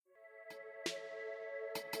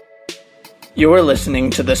You're listening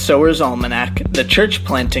to the Sower's Almanac, the church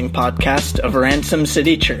planting podcast of Ransom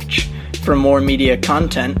City Church. For more media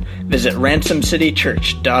content, visit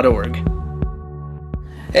ransomcitychurch.org.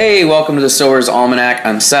 Hey, welcome to the Sower's Almanac.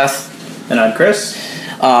 I'm Seth. And I'm Chris.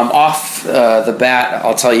 Off the bat,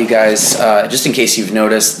 I'll tell you guys, just in case you've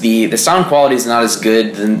noticed, the sound quality is not as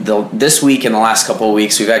good this week and the last couple of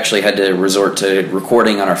weeks. We've actually had to resort to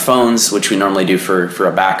recording on our phones, which we normally do for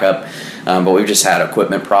a backup. But we've just had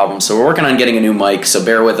equipment problems. So we're working on getting a new mic, so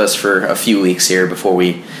bear with us for a few weeks here before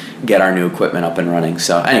we get our new equipment up and running.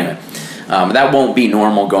 So anyway, that won't be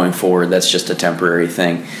normal going forward. That's just a temporary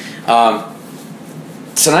thing.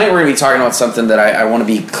 Tonight we're going to be talking about something that I want to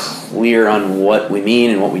be clear on what we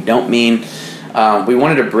mean and what we don't mean. We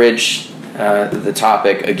wanted to bridge the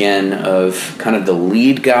topic again of kind of the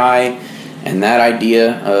lead guy and that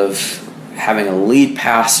idea of having a lead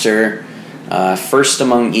pastor, first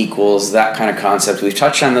among equals, that kind of concept. We've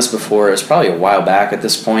touched on this before. It's probably a while back at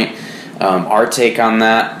this point. Our take on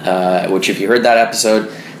that, which if you heard that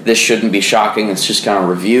episode, this shouldn't be shocking. It's just kind of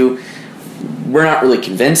review. We're not really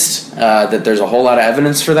convinced that there's a whole lot of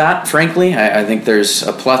evidence for that, frankly. I think there's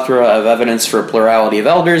a plethora of evidence for a plurality of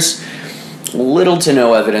elders. Little to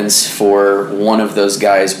no evidence for one of those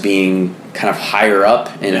guys being kind of higher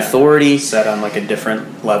up in authority. Set on like a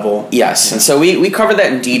different level. Yes, yeah. And so we covered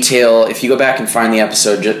that in detail. If you go back and find the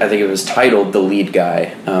episode, I think it was titled The Lead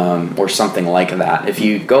Guy, or something like that. If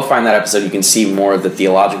you go find that episode, you can see more of the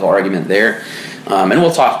theological argument there. And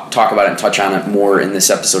we'll talk about it and touch on it more in this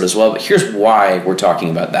episode as well. But here's why we're talking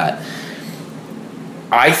about that.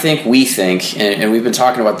 We think, and we've been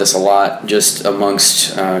talking about this a lot just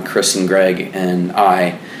amongst Chris and Greg and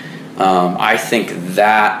I think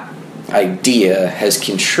that idea has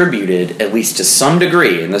contributed, at least to some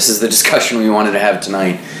degree, and this is the discussion we wanted to have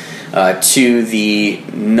tonight, to the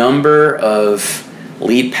number of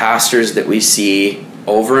lead pastors that we see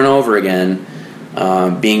over and over again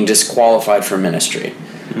being disqualified from ministry.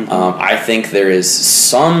 I think there is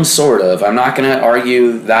some sort of, I'm not going to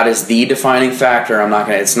argue that is the defining factor,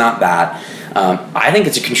 it's not that. I think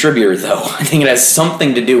it's a contributor though. I think it has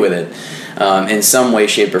something to do with it in some way,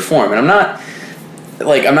 shape, or form. And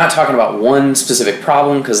I'm not talking about one specific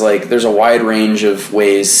problem, because there's a wide range of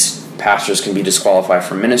ways pastors can be disqualified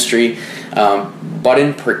from ministry. But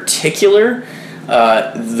in particular,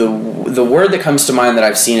 the word that comes to mind that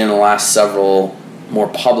I've seen in the last several more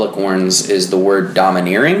public ones is the word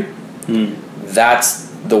domineering. That's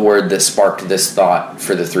the word that sparked this thought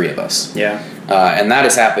for the three of us. Yeah. And that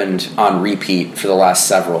has happened on repeat for the last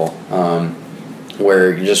several,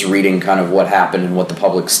 where you're just reading kind of what happened and what the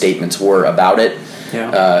public statements were about it.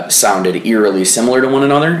 Sounded eerily similar to one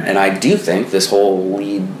another. And I do think this whole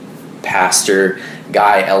lead pastor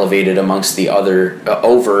guy elevated amongst the other,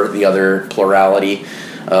 over the other plurality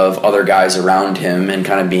of other guys around him and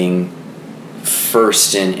kind of being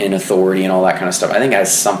first in authority and all that kind of stuff, I think it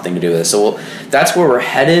has something to do with it. So that's where we're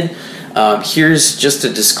headed. Here's just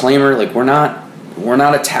a disclaimer: we're not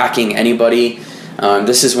attacking anybody.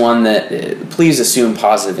 This is one that please assume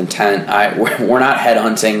positive intent. We're not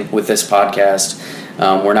headhunting with this podcast.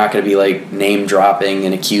 We're not going to be name dropping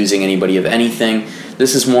and accusing anybody of anything.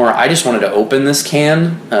 This is more, I just wanted to open this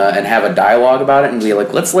can and have a dialogue about it and be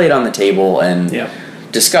let's lay it on the table and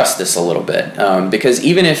discuss this a little bit. Because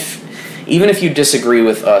even if you disagree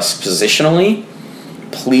with us positionally,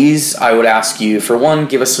 please, I would ask you, for one,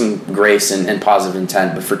 give us some grace and positive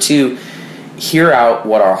intent, but for two, hear out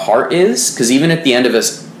what our heart is, because even at the end of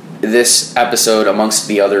this episode, amongst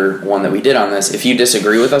the other one that we did on this, if you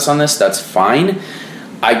disagree with us on this, that's fine.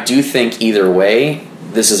 I do think either way,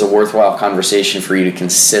 this is a worthwhile conversation for you to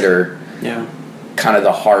consider kind of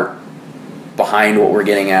the heart behind what we're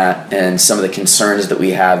getting at and some of the concerns that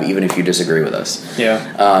we have, even if you disagree with us.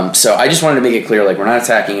 So I just wanted to make it clear, we're not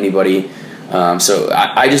attacking anybody. So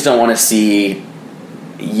I just don't want to see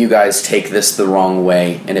you guys take this the wrong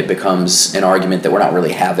way and it becomes an argument that we're not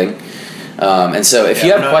really having. And so if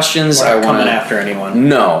you have questions, we're not coming after anyone.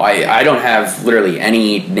 No, I don't have literally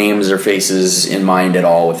any names or faces in mind at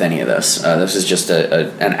all with any of this. This is just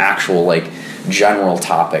an actual general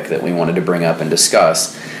topic that we wanted to bring up and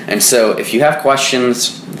discuss. And so if you have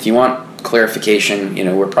questions, if you want clarification,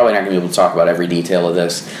 we're probably not going to be able to talk about every detail of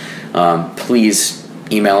this. Please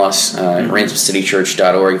email us at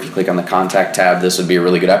ransomcitychurch.org. If you click on the contact tab, this would be a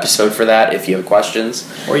really good episode for that if you have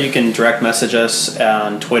questions. Or you can direct message us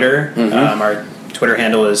on Twitter. Our Twitter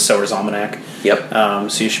handle is Sower's Almanac. Yep.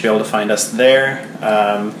 So you should be able to find us there.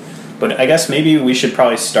 But I guess maybe we should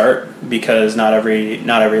probably start, because not every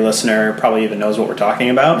listener probably even knows what we're talking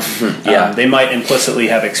about. They might implicitly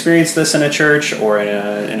have experienced this in a church or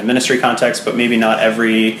in a ministry context, but maybe not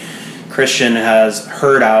every Christian has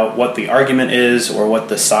heard out what the argument is or what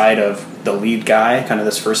the side of the lead guy, kind of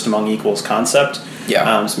this first among equals concept.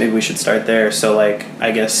 Yeah. So maybe we should start there. So, like,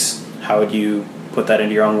 I guess, how would you put that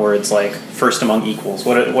into your own words? Like, first among equals.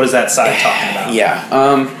 What is that side talking about?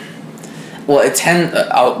 Yeah. Well,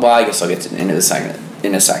 I guess I'll get into the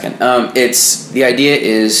in a second. It's the idea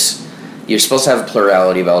is you're supposed to have a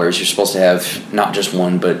plurality of elders. You're supposed to have not just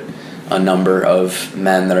one, but a number of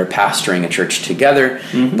men that are pastoring a church together.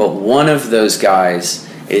 Mm-hmm. But one of those guys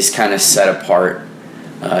is kind of set apart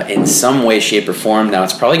in some way, shape, or form. Now,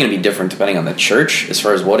 it's probably going to be different depending on the church as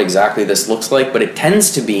far as what exactly this looks like, but it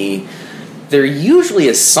tends to be, there usually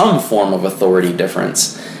is some form of authority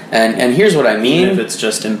difference. And here's what I mean. Even if it's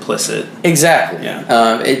just implicit. Exactly.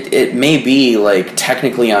 Yeah. It may be like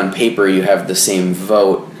technically on paper you have the same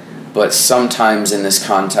vote, but sometimes in this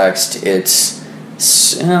context it's,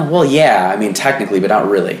 technically, but not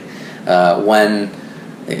really. When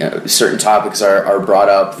certain topics are brought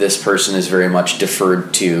up, this person is very much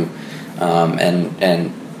deferred to,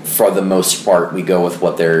 and for the most part we go with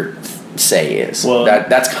what their say is. Well,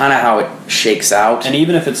 that's kind of how it shakes out. And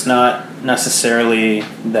even if it's not necessarily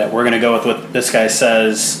that we're going to go with what this guy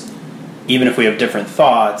says, even if we have different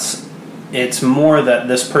thoughts, it's more that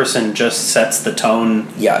this person just sets the tone.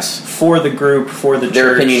 Yes. For the group, for the church.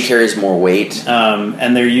 Their opinion carries more weight.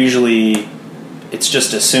 And they're usually, it's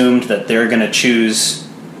just assumed that they're going to choose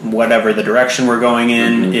whatever the direction we're going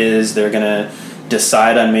in is. They're going to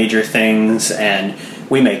decide on major things, and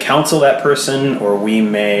we may counsel that person or we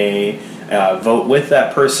may vote with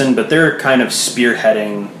that person, but they're kind of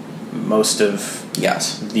spearheading most of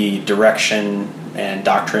the direction and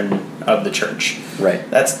doctrine of the church. Right.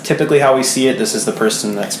 That's typically how we see it. This is the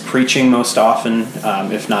person that's preaching most often,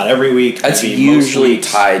 if not every week. That's usually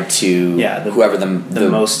tied to whoever the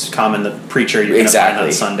most common the preacher you're going to find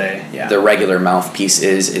on Sunday. Yeah. The regular mouthpiece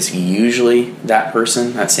is usually that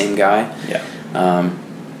person, that same guy. Yeah.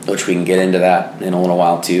 Which we can get into that in a little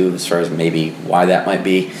while too, as far as maybe why that might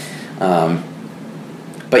be.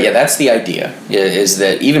 But yeah, that's the idea, is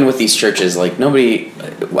that even with these churches, like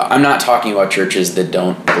I'm not talking about churches that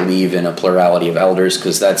don't believe in a plurality of elders,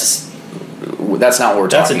 because that's not what we're talking about.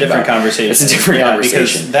 That's a different conversation. It's a different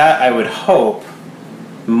conversation. Because that, I would hope,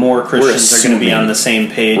 more Christians are going to be on the same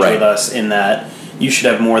page with us in that you should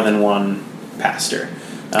have more than one pastor.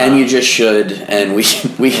 And you just should, and we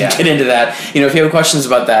can get into that. If you have questions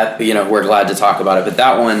about that, we're glad to talk about it. But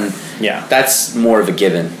that one, that's more of a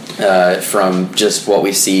given from just what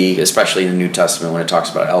we see, especially in the New Testament when it talks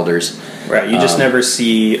about elders. Right, you just never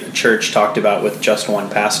see a church talked about with just one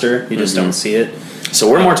pastor. You just don't see it. So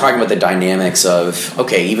we're more talking about the dynamics of,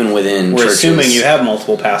 even within churches. We're assuming you have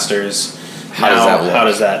multiple pastors. How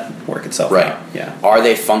does that work itself out? Yeah. Are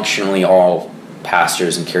they functionally all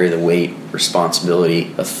pastors and carry the weight,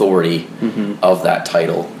 responsibility, authority of that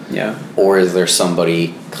title? Yeah. Or is there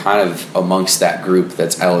somebody kind of amongst that group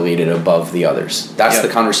that's elevated above the others? That's the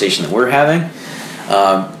conversation that we're having.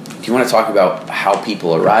 Do you want to talk about how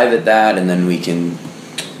people arrive at that, and then we can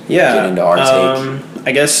get into our take?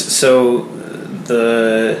 I guess so.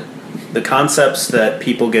 The concepts that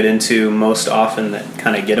people get into most often that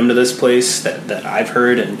kind of get them to this place that I've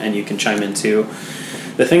heard, and you can chime into.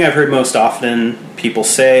 The thing I've heard most often people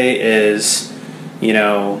say is,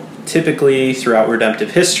 typically throughout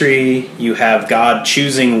redemptive history, you have God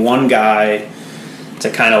choosing one guy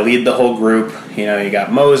to kind of lead the whole group. You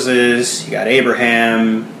got Moses, you got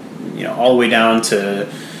Abraham, all the way down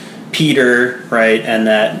to Peter, right? And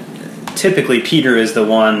that typically Peter is the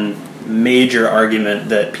one major argument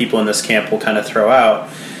that people in this camp will kind of throw out.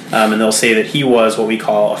 And they'll say that he was what we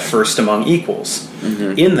call a first among equals.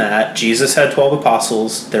 In that, Jesus had 12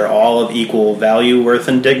 apostles. They're all of equal value, worth,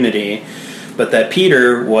 and dignity. But that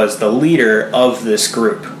Peter was the leader of this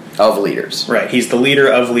group. Of leaders. Right. He's the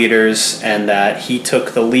leader of leaders, and that he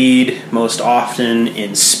took the lead most often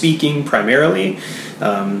in speaking primarily.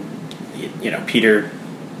 Peter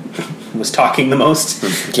was talking the most.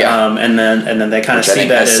 And then they kind of see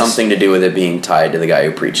that has something to do with it being tied to the guy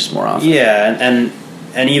who preaches more often. Yeah,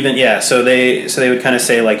 and even so they would kind of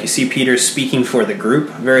say, like, you see Peter speaking for the group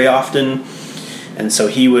very often, and so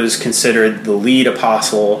he was considered the lead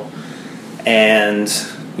apostle, and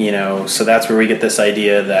so that's where we get this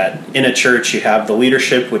idea that in a church you have the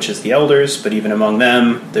leadership, which is the elders, but even among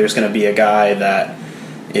them there's going to be a guy that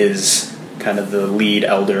is kind of the lead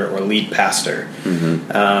elder or lead pastor.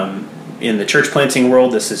 In the church planting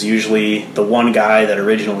world, this is usually the one guy that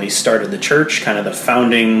originally started the church, kind of the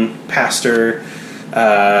founding pastor.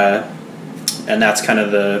 And that's kind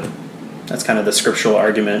of That's kind of the scriptural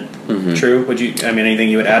argument. True? Anything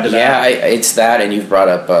you would add to that? Yeah, it's that, and you've brought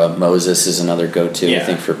up Moses is another go-to, I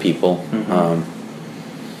think, for people.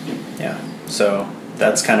 So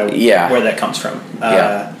that's kind of where that comes from.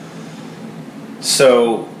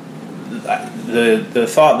 So the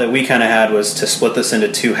thought that we kind of had was to split this into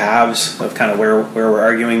two halves of kind of where we're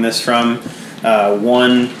arguing this from.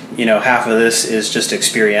 One, half of this is just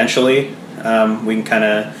experientially. We can kind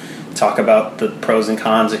of talk about the pros and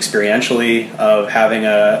cons experientially of having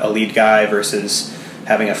a lead guy versus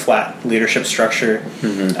having a flat leadership structure.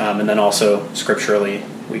 And then also scripturally,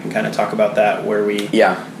 we can kind of talk about that where we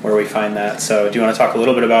find that. So do you want to talk a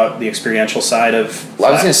little bit about the experiential side of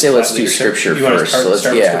I was going to say let's do scripture first. You want to start with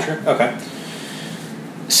scripture? Okay.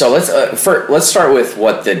 So let's start with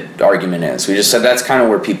what the argument is. We just said that's kind of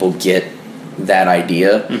where people get that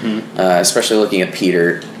idea, especially looking at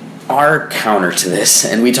Peter. Our counter to this,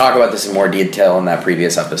 and we talk about this in more detail in that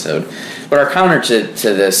previous episode, but our counter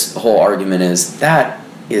to this whole argument is that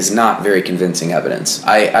is not very convincing evidence.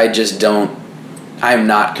 I'm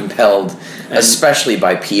not compelled, especially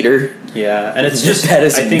by Peter. Yeah, and it's just that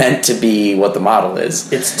is meant to be what the model is.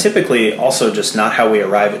 It's typically also just not how we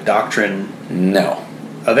arrive at doctrine. No.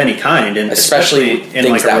 Of any kind, and especially in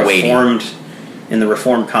like a reformed, in the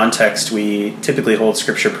reformed context, we typically hold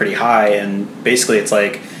Scripture pretty high, and basically it's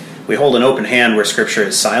like we hold an open hand where Scripture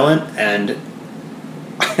is silent, and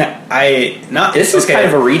This is kind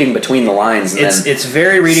of a reading between the lines. And it's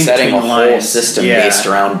very reading between the lines. Setting a whole system based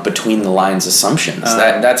around between the lines assumptions.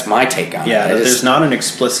 That's my take on it. Yeah, there's not an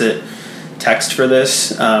explicit text for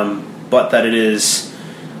this, but that it is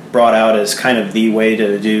brought out as kind of the way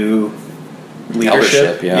to do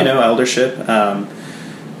leadership. Eldership.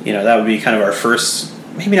 That would be kind of our first,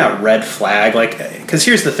 maybe not red flag, because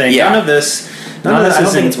here's the thing, none of this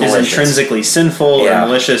is intrinsically sinful or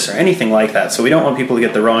malicious or anything like that. So we don't want people to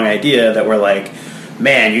get the wrong idea that we're like,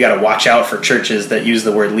 man, you got to watch out for churches that use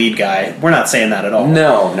the word lead guy. We're not saying that at all.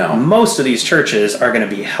 No. Most of these churches are going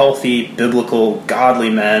to be healthy, biblical, godly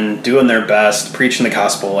men doing their best, preaching the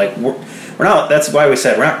gospel. We're not. That's why we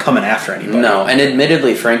said we're not coming after anybody. No, and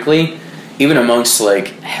admittedly, frankly, even amongst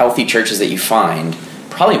healthy churches that you find,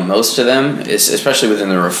 probably most of them, especially within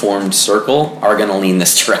the Reformed circle, are going to lean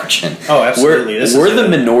this direction. Oh, absolutely. We're the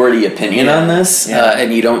minority opinion on this,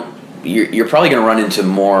 and you're probably going to run into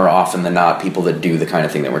more often than not people that do the kind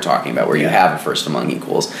of thing that we're talking about, where you have a first among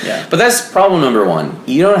equals. Yeah. But that's problem number one.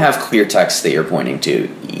 You don't have clear text that you're pointing to.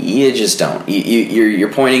 You just don't.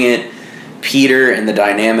 You're pointing at Peter and the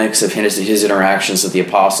dynamics of his interactions with the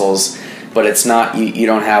apostles. But it's not, you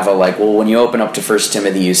don't have when you open up to 1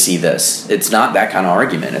 Timothy, you see this. It's not that kind of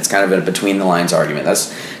argument. It's kind of a between-the-lines argument.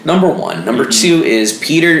 That's number one. Number two is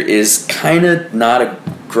Peter is kind of not a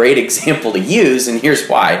great example to use, and here's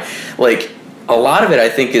why. A lot of it, I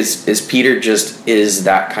think, is Peter just is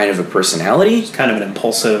that kind of a personality. He's kind of an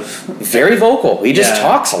impulsive. Very vocal. He just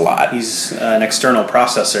talks a lot. He's an external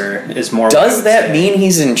processor, is more. Does that mean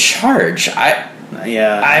he's in charge?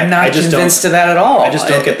 I'm not convinced to that at all. I just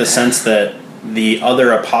don't get the sense that the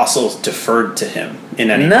other apostles deferred to him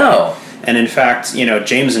in any way. And in fact,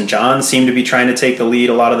 James and John seem to be trying to take the lead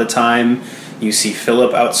a lot of the time. You see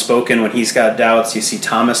Philip outspoken when he's got doubts. You see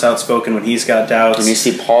Thomas outspoken when he's got doubts. And you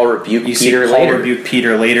see Paul rebuke Peter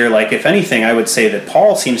later. If anything, I would say that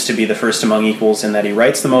Paul seems to be the first among equals in that he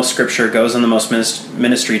writes the most scripture, goes on the most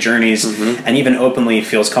ministry journeys, and even openly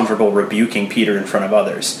feels comfortable rebuking Peter in front of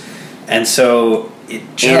others. And so it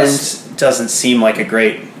just doesn't seem like a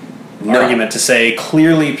great argument to say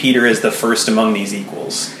clearly Peter is the first among these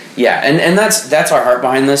equals. Yeah, and that's our heart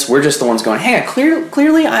behind this. We're just the ones going, hey,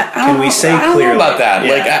 clearly, I don't know about that.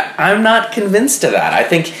 Yeah. I'm not convinced of that. I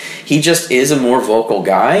think he just is a more vocal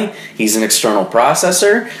guy. He's an external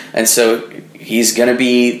processor, and so he's going to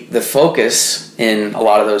be the focus in a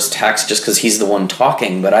lot of those texts just because he's the one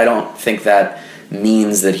talking, but I don't think that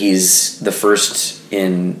means that he's the first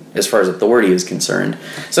in as far as authority is concerned.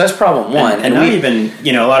 So that's problem one. And not even,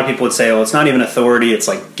 a lot of people would say, well, it's not even authority, it's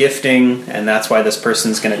like gifting, and that's why this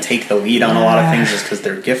person's going to take the lead on a lot of things is because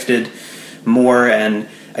they're gifted more. And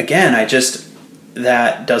again,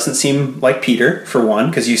 that doesn't seem like Peter, for one,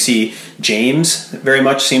 because you see James very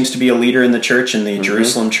much seems to be a leader in the church, in the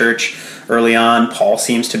Jerusalem church early on. Paul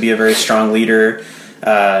seems to be a very strong leader.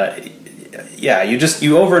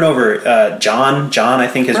 You over and over. John, I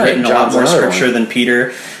think, has written a lot more scripture than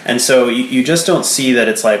Peter. And so you just don't see that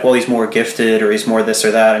it's like, well, he's more gifted or he's more this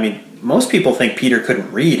or that. I mean, most people think Peter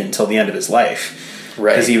couldn't read until the end of his life.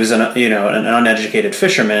 Right. Because he was an uneducated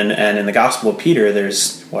fisherman. And in the Gospel of Peter,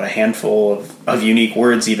 there's, a handful of unique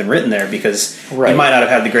words even written there because he might not have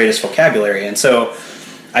had the greatest vocabulary. And so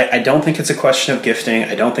I don't think it's a question of gifting.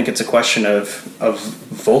 I don't think it's a question of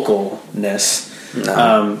vocalness.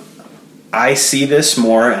 No. I see this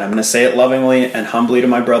more, and I'm going to say it lovingly and humbly to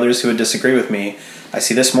my brothers who would disagree with me, I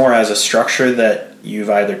see this more as a structure that you've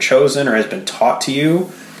either chosen or has been taught to you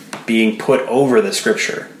being put over the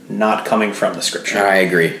Scripture, not coming from the Scripture. I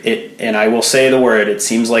agree. And I will say the word, it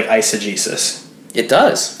seems like eisegesis. It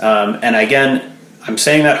does. And again, I'm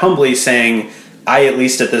saying that humbly, saying I, at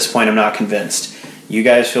least at this point, am not convinced. You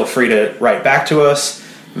guys feel free to write back to us,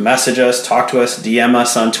 message us, talk to us, DM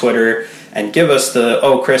us on Twitter, and give us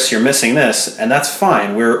oh, Chris, you're missing this. And that's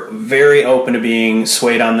fine. We're very open to being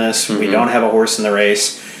swayed on this. Mm-hmm. We don't have a horse in the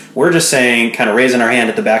race. We're just saying, kind of raising our hand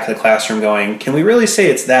at the back of the classroom going, can we really say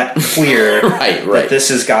it's that clear right. that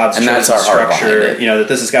this is God's chosen structure, that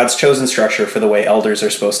this is God's chosen structure for the way elders are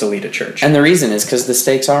supposed to lead a church? And the reason is because the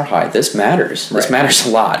stakes are high. This matters. This matters a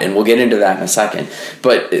lot, and we'll get into that in a second.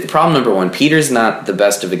 But problem number one, Peter's not the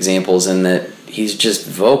best of examples in that he's just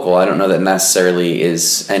vocal. I don't know that necessarily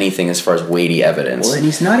is anything as far as weighty evidence. Well, and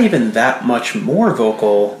he's not even that much more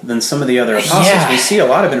vocal than some of the other apostles. Yeah. We see a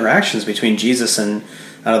lot of interactions between Jesus and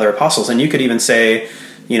other apostles. And you could even say,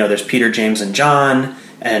 there's Peter, James, and John.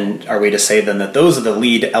 And are we to say then that those are the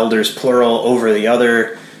lead elders, plural, over the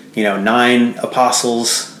other, 9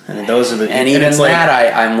 apostles? And those are the... And even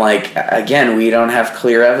that, I'm like, again, we don't have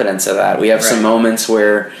clear evidence of that. We have some moments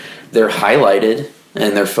where they're highlighted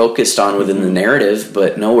and they're focused on within the narrative,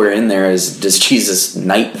 but nowhere in there does Jesus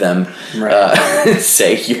knight them,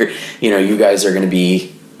 say, you guys are going to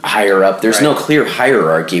be higher up. There's no clear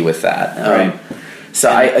hierarchy with that. So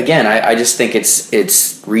I just think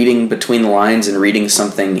it's reading between the lines and reading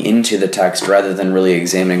something into the text rather than really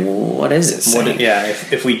examining, what is it saying?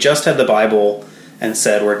 If we just had the Bible and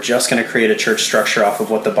said we're just going to create a church structure off of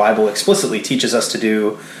what the Bible explicitly teaches us to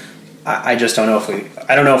do, I just don't know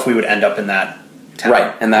if we would end up in that town.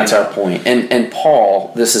 Right, and that's our point. And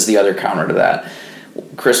Paul, this is the other counter to that.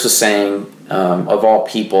 Chris was saying, of all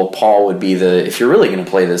people, Paul would be if you're really going to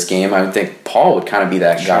play this game, I would think Paul would kind of be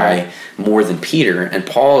that guy more than Peter. And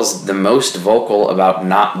Paul is the most vocal about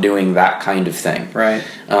not doing that kind of thing. Right.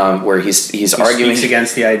 Where he's arguing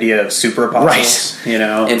against the idea of super apostles.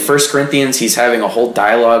 Right. In 1 Corinthians, he's having a whole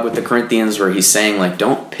dialogue with the Corinthians where he's saying,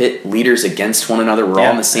 don't pit leaders against one another. We're all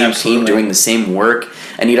on the same team doing the same work.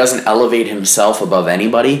 And he doesn't elevate himself above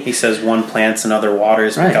anybody. He says one plants and other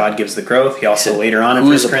waters, but God gives the growth. He also later on in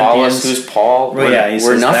 1 Corinthians... Apollos, who's Paul?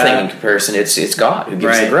 We're nothing in comparison. It's God who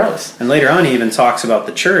gives the growth. And later on he even talks about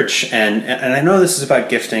the church, and I know this is about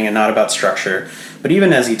gifting and not about structure, but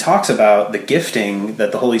even as he talks about the gifting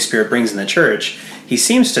that the Holy Spirit brings in the church, he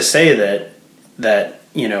seems to say that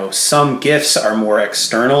some gifts are more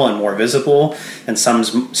external and more visible, and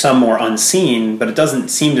some more unseen, but it doesn't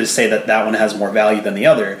seem to say that one has more value than the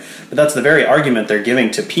other. But that's the very argument they're giving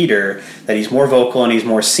to Peter, that he's more vocal and he's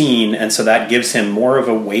more seen, and so that gives him more of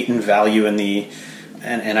a weight and value in the...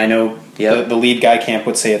 And I know the lead guy camp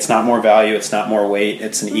would say it's not more value, it's not more weight,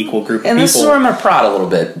 it's an equal group of people. And this is where I'm going to prod a little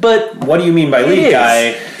bit. But what do you mean by lead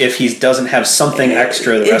guy if he doesn't have something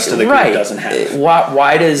extra the rest of the group doesn't have?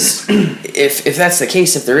 Why does... If that's the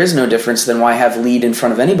case, if there is no difference, then why have lead in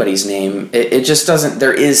front of anybody's name? It just doesn't...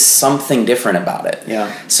 There is something different about it.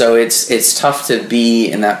 Yeah. So it's tough to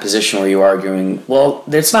be in that position where you're arguing, well,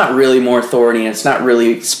 it's not really more authority and it's not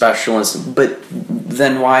really special, but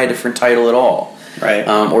then why a different title at all? Right.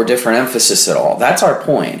 Or different emphasis at all. That's our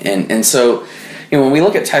point. And so, when we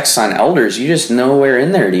look at texts on elders, you just nowhere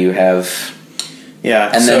in there do you have...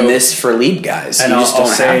 Yeah. And then this for lead guys. And you just don't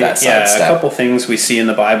have that side step. A couple things we see in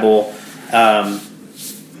the Bible. In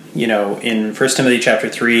 1 Timothy chapter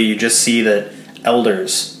 3, you just see that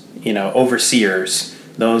elders, overseers,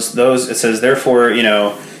 those it says, therefore,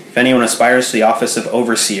 if anyone aspires to the office of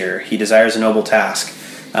overseer, he desires a noble task.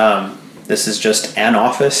 This is just an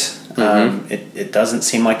office. It doesn't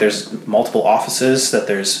seem like there's multiple offices, that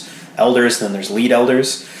there's elders, then there's lead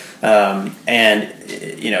elders. So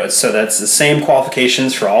that's the same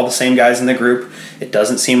qualifications for all the same guys in the group. It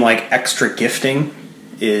doesn't seem like extra gifting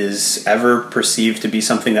is ever perceived to be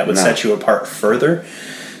something that would set you apart further.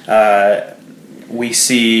 We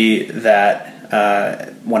see that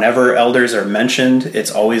whenever elders are mentioned,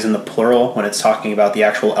 it's always in the plural when it's talking about the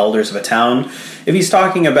actual elders of a town. If he's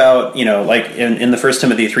talking about, like in the 1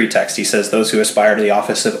 Timothy 3 text, he says those who aspire to the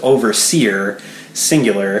office of overseer,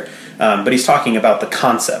 singular, but he's talking about the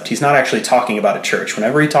concept. He's not actually talking about a church.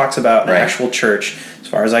 Whenever he talks about an actual church, as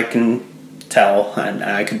far as I can tell, and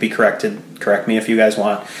I could be corrected, correct me if you guys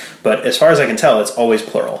want, but as far as I can tell, it's always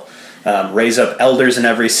plural. Raise up elders in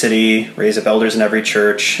every city, raise up elders in every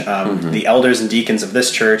church, the elders and deacons of this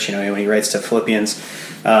church, when he writes to Philippians,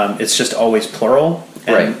 it's just always plural.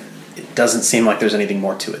 And it doesn't seem like there's anything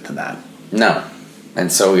more to it than that. No.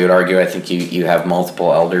 And so we would argue, I think you have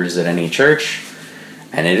multiple elders at any church,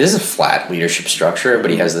 and it is a flat leadership structure.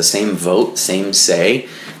 Everybody has the same vote, same say,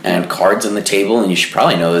 and cards on the table. And you should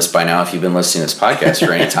probably know this by now if you've been listening to this podcast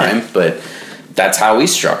for any time, but that's how we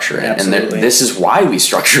structure it. Absolutely. And this is why we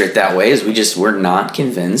structure it that way, is we're not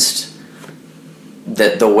convinced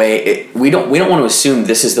that the way we don't want to assume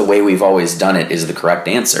this is the way we've always done it is the correct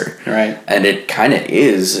answer. Right. And it kind of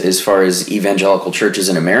is, as far as evangelical churches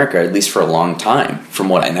in America, at least for a long time, from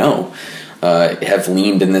what I know, have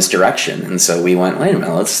leaned in this direction. And so we went, wait a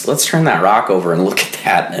minute, let's turn that rock over and look at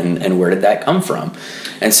that, and where did that come from?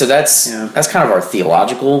 And so that's kind of our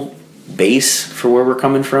theological base for where we're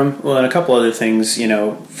coming from. Well, and a couple other things,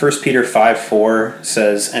 1 Peter 5:4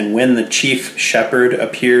 says, "And when the chief shepherd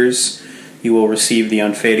appears, you will receive the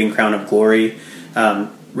unfading crown of glory."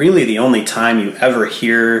 Really, the only time you ever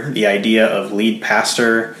hear the idea of lead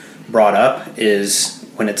pastor brought up is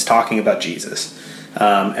when it's talking about Jesus.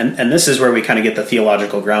 And this is where we kind of get the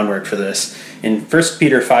theological groundwork for this. In 1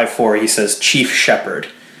 Peter 5:4, he says chief shepherd.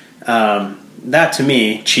 That, to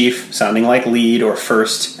me, chief sounding like lead or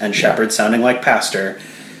first, and shepherd sounding like pastor.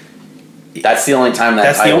 That's the only time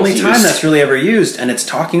that's really ever used, and it's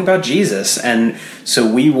talking about Jesus. And so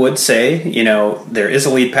we would say, there is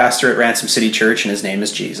a lead pastor at Ransom City Church, and his name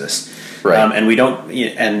is Jesus. Right. And we don't,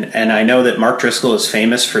 and I know that Mark Driscoll is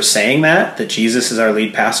famous for saying that Jesus is our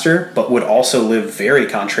lead pastor, but would also live very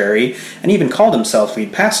contrary, and even called himself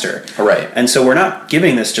lead pastor. Right. And so we're not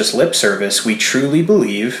giving this just lip service. We truly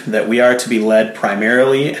believe that we are to be led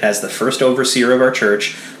primarily as the first overseer of our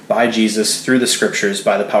church by Jesus through the scriptures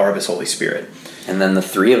by the power of his Holy Spirit. And then the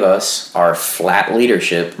three of us are flat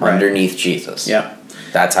leadership underneath Jesus. Yeah.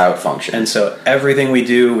 That's how it functions. And so everything we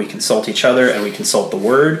do, we consult each other and we consult the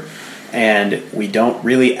Word, and we don't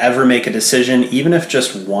really ever make a decision, even if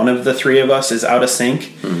just one of the three of us is out of sync.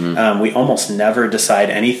 Mm-hmm. We almost never decide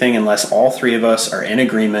anything unless all three of us are in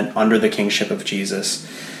agreement under the kingship of Jesus.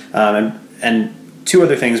 And two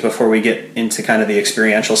other things before we get into kind of the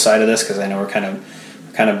experiential side of this, because I know we're kind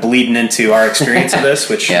of bleeding into our experience of this,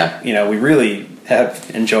 which we really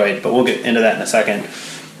have enjoyed, but we'll get into that in a second.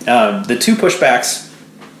 The two pushbacks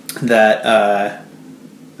that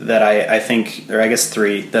I think, or I guess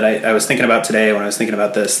three, that I was thinking about today when I was thinking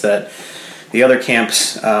about this, that the other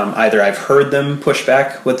camps, either I've heard them push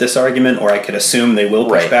back with this argument, or I could assume they will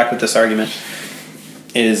push back with this argument,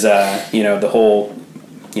 is the whole,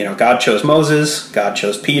 God chose Moses, God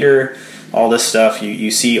chose Peter, all this stuff you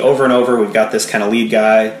see over and over. We've got this kind of lead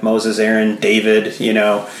guy, Moses, Aaron, David,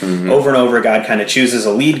 over and over. God kind of chooses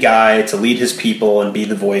a lead guy to lead his people and be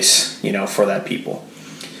the voice, for that people.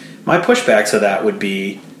 My pushback to that would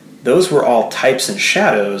be, those were all types and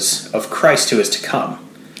shadows of Christ who is to come.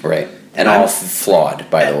 Right. And all flawed,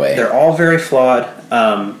 by the way. They're all very flawed.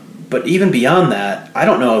 But even beyond that, I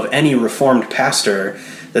don't know of any Reformed pastor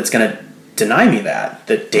that's going to deny me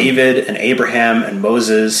that David and Abraham and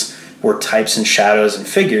Moses were types and shadows and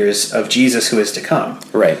figures of Jesus who is to come.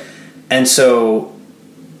 Right. And so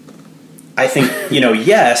I think,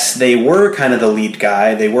 yes, they were kind of the lead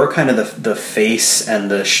guy. They were kind of the face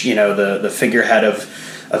and the figurehead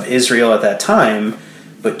of Israel at that time.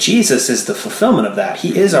 But Jesus is the fulfillment of that.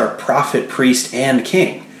 He is our prophet, priest, and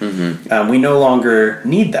king. Mm-hmm. We no longer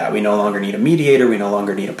need that. We no longer need a mediator. We no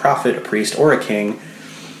longer need a prophet, a priest, or a king.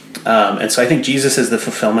 And so I think Jesus is the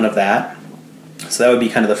fulfillment of that. So that would be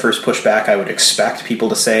kind of the first pushback I would expect people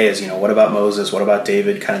to say is, what about Moses? What about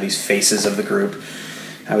David? Kind of these faces of the group.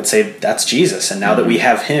 I would say that's Jesus. And now that we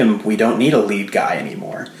have him, we don't need a lead guy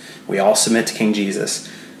anymore. We all submit to King Jesus.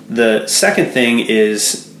 The second thing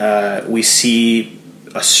is we see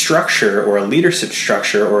a structure or a leadership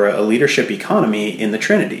structure or a leadership economy in the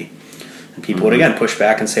Trinity. And people would again push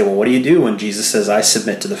back and say, well, what do you do when Jesus says, I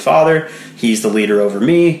submit to the Father, he's the leader over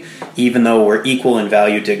me, even though we're equal in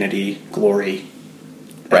value, dignity, glory,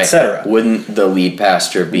 etc. Wouldn't the lead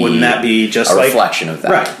pastor be Wouldn't that be just a reflection of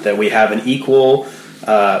that? Right, that we have an equal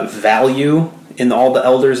value in all the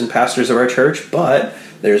elders and pastors of our church, but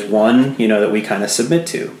there's one, that we kind of submit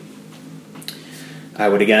to. I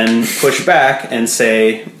would again push back and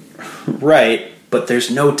say, right, but there's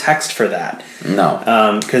no text for that.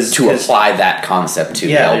 No, because apply that concept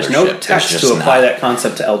to eldership. There's no text to apply that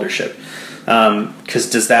concept to eldership. Because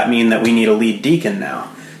does that mean that we need a lead deacon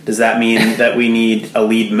now? Does that mean that we need a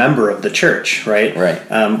lead member of the church? Right.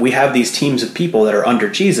 Right. We have these teams of people that are under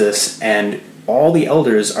Jesus, and all the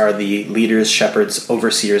elders are the leaders, shepherds,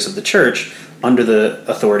 overseers of the church under the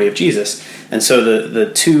authority of Jesus. And so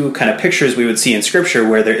the two kind of pictures we would see in Scripture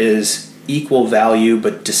where there is equal value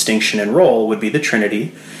but distinction in role would be the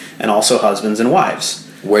Trinity. and also husbands and wives.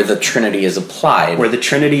 Where the Trinity is applied. Where the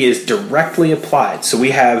Trinity is directly applied. So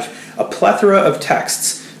we have a plethora of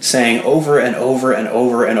texts saying over and over and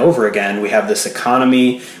over and over again, we have this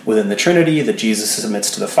economy within the Trinity, that Jesus submits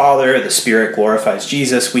to the Father, the Spirit glorifies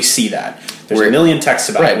Jesus. We see that. There's a million texts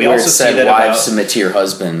about it. We also see that wives submit to your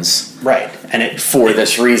husbands. Right. And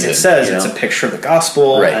this reason. It says it's a picture of the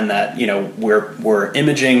gospel, and that, we're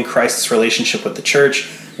imaging Christ's relationship with the church.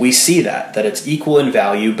 We see that it's equal in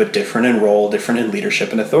value, but different in role, different in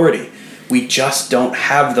leadership and authority. We just don't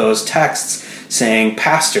have those texts saying,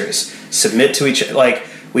 pastors, submit to each other.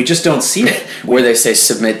 We just don't see it. Where they say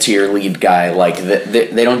submit to your lead guy,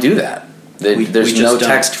 they don't do that. There's no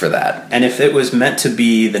text for that. And if it was meant to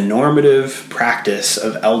be the normative practice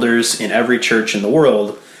of elders in every church in the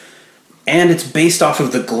world, and it's based off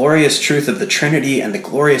of the glorious truth of the Trinity and the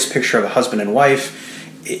glorious picture of a husband and wife,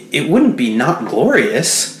 it wouldn't be not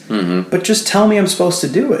glorious, but just tell me I'm supposed to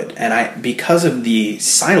do it. And because of the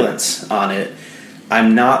silence on it,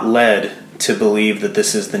 I'm not led to believe that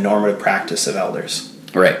this is the normative practice of elders.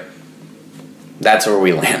 Right. That's where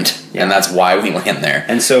we land, and that's why we land there.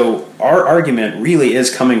 And so our argument really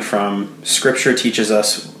is coming from Scripture teaches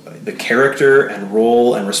us the character and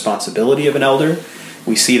role and responsibility of an elder.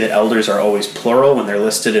 We see that elders are always plural when they're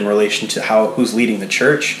listed in relation to who's leading the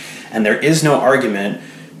church, and there is no argument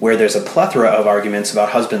where there's a plethora of arguments about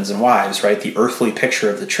husbands and wives, right? The earthly picture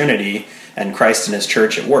of the Trinity and Christ and his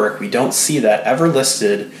church at work. We don't see that ever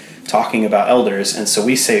listed talking about elders, and so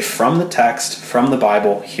we say from the text, from the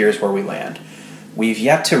Bible, here's where we land. We've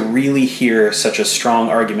yet to really hear such a strong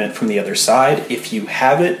argument from the other side. If you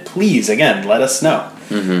have it, please, again, let us know.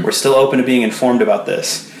 We're still open to being informed about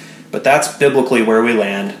this, but that's biblically where we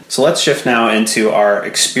land. So let's shift now into our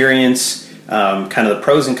experience, kind of the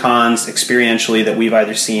pros and cons experientially that we've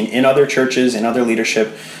either seen in other churches, in other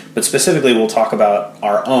leadership, but specifically we'll talk about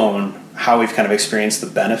our own, how we've kind of experienced the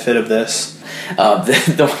benefit of this.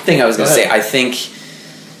 The one thing I was going to say, I think,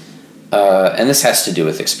 and this has to do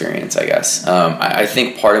with experience, I guess. I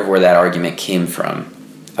think part of where that argument came from,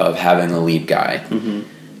 of having a lead guy,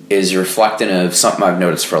 is reflecting of something I've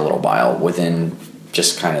noticed for a little while within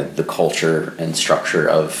just kind of the culture and structure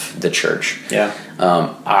of the church. Yeah.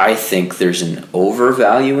 I think there's an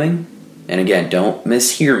overvaluing, and again, don't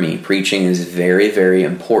mishear me, preaching is very, very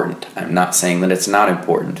important. I'm not saying that it's not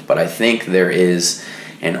important, but I think there is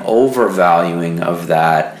an overvaluing of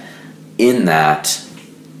that, in that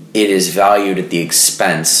it is valued at the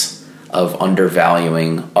expense of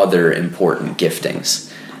undervaluing other important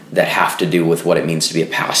giftings that have to do with what it means to be a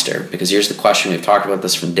pastor. Because here's the question, we've talked about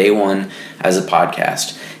this from day one as a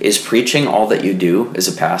podcast. Is preaching all that you do as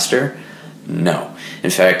a pastor? No. In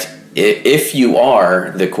fact, if you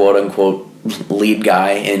are the quote-unquote lead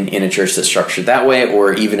guy in a church that's structured that way,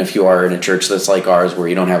 or even if you are in a church that's like ours where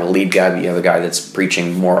you don't have a lead guy but you have a guy that's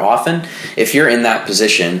preaching more often, if you're in that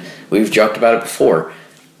position, we've joked about it before,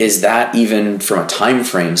 is that even from a time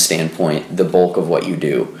frame standpoint the bulk of what you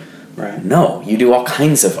do? Right. No, you do all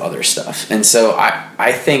kinds of other stuff. And so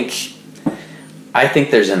I think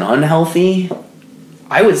there's an unhealthy,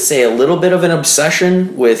 I would say a little bit of an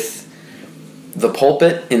obsession with the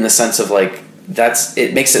pulpit, in the sense of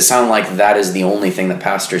it makes it sound like that is the only thing that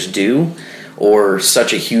pastors do, or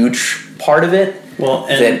such a huge part of it. Well,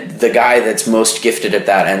 that the guy that's most gifted at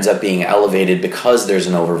that ends up being elevated because there's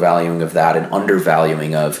an overvaluing of that and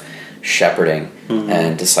undervaluing of shepherding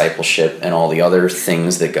and discipleship and all the other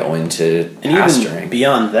things that go into pastoring. Even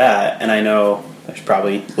beyond that, and I know there's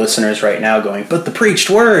probably listeners right now going, but the preached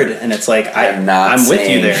word, and it's like, I'm with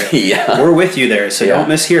you there. Yeah. We're with you there, so don't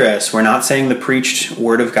mishear us. We're not saying the preached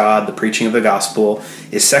word of God, the preaching of the gospel,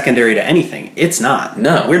 is secondary to anything. It's not.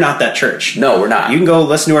 No. We're not that church. No, we're not. You can go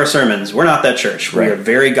listen to our sermons. We're not that church. Right. We are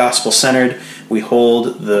very gospel-centered. We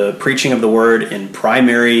hold the preaching of the word in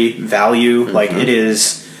primary value. Like, it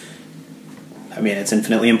is... it's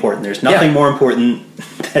infinitely important. There's nothing more important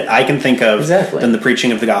that I can think of than the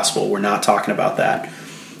preaching of the gospel. We're not talking about that.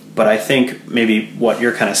 But I think maybe what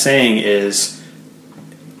you're kind of saying is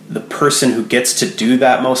the person who gets to do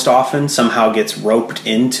that most often somehow gets roped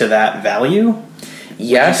into that value.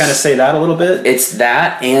 Yes. Would you kind of say that a little bit? It's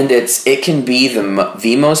that, and it can be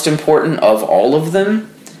the most important of all of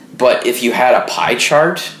them. But if you had a pie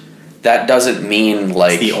chart, that doesn't mean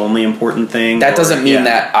it's the only important thing. That doesn't mean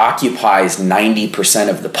that occupies 90%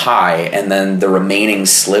 of the pie, and then the remaining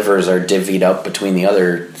slivers are divvied up between the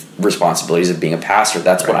other responsibilities of being a pastor.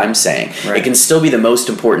 That's what I'm saying. Right. It can still be the most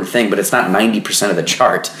important thing, but it's not 90% of the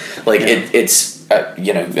chart. It's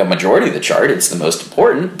a majority of the chart. It's the most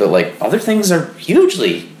important, but other things are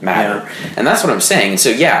hugely matter, and that's what I'm saying. So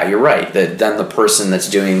you're right. That then the person that's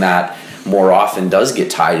doing that more often does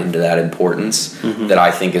get tied into that importance that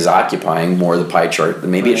I think is occupying more of the pie chart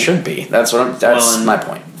than maybe it should be. That's my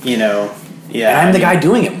point. And I'm the guy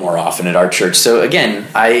doing it more often at our church. So again,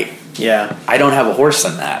 I don't have a horse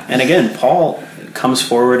in that. And again, Paul comes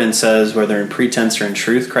forward and says, whether in pretense or in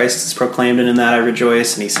truth, Christ is proclaimed, and in that I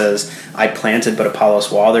rejoice. And he says, I planted, but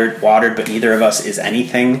Apollos watered, but neither of us is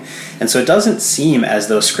anything. And so it doesn't seem as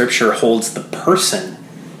though Scripture holds the person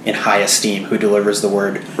in high esteem who delivers the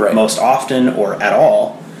word most often or at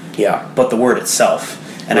all, but the word itself.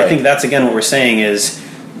 And I think that's, again, what we're saying is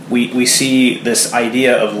we see this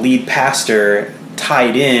idea of lead pastor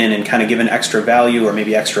tied in and kind of given extra value or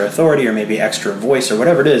maybe extra authority or maybe extra voice or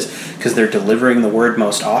whatever it is because they're delivering the word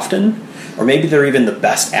most often, or maybe they're even the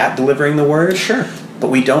best at delivering the word. Sure.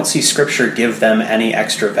 But we don't see Scripture give them any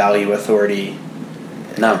extra value, authority,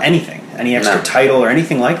 anything, any extra title or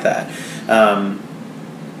anything like that.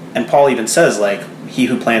 And Paul even says, like, he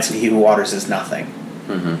who plants and he who waters is nothing.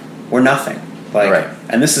 Mm-hmm. We're nothing.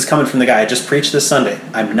 And this is coming from the guy I just preached this Sunday.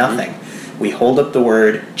 I'm nothing. We hold up the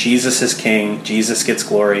word. Jesus is king. Jesus gets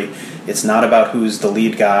glory. It's not about who's the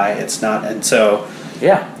lead guy. It's not. And so,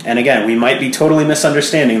 and again, we might be totally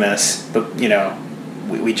misunderstanding this, but,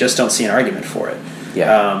 we just don't see an argument for it.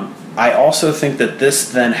 I also think that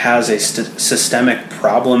this then has a systemic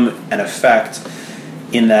problem and effect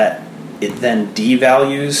in that it then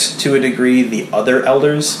devalues, to a degree, the other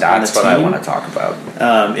elders on the team. That's what I want to talk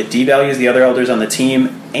about. It devalues the other elders on the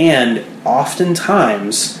team, and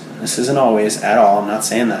oftentimes, this isn't always at all, I'm not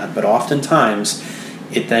saying that, but oftentimes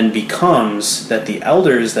it then becomes that the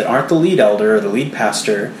elders that aren't the lead elder or the lead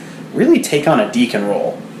pastor really take on a deacon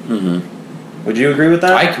role. Mm-hmm. Would you agree with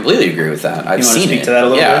that? I completely agree with that. I've seen it. You want to speak to that a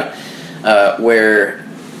little bit? Where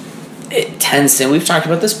it tends to, and we've talked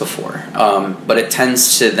about this before, but it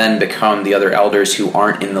tends to then become the other elders who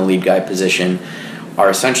aren't in the lead guy position are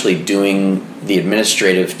essentially doing the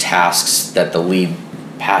administrative tasks that the lead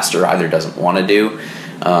pastor either doesn't want to do,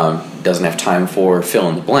 doesn't have time for, fill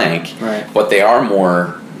in the blank, but they're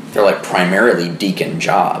like primarily deacon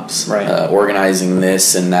jobs, organizing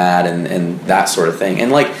this and that and that sort of thing.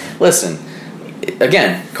 And like, listen,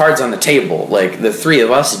 again, cards on the table. Like, the three of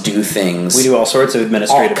us do things. We do all sorts of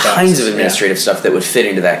administrative all kinds of administrative stuff that would fit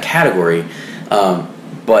into that category.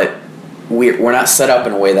 But we're not set up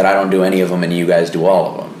in a way that I don't do any of them and you guys do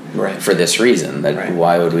all of them. For this reason.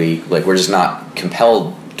 Why would we, we're just not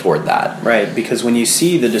compelled toward that. Because when you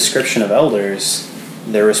see the description of elders,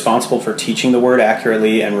 they're responsible for teaching the word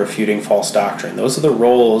accurately and refuting false doctrine. Those are the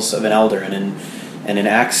roles of an elder. And in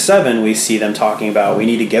Acts 7, we see them talking about we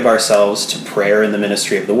need to give ourselves to prayer and the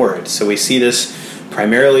ministry of the word. So we see this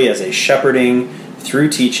primarily as a shepherding through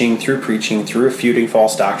teaching, through preaching, through refuting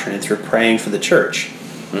false doctrine, and through praying for the church.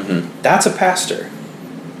 Mm-hmm. That's a pastor.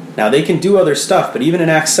 Now, they can do other stuff, but even in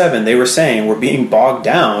Acts 7, they were saying we're being bogged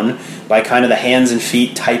down by kind of the hands and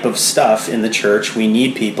feet type of stuff in the church. We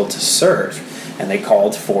need people to serve. And they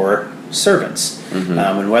called for servants. Mm-hmm.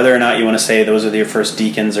 And whether or not you want to say those are your first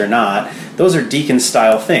deacons or not, those are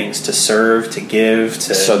deacon-style things, to serve, to give,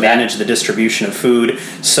 to manage the distribution of food,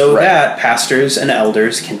 so that pastors and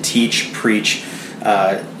elders can teach, preach,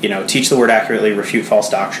 teach the word accurately, refute false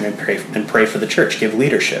doctrine, and pray for the church, give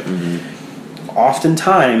leadership. Mm-hmm.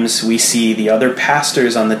 Oftentimes, we see the other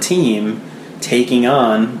pastors on the team taking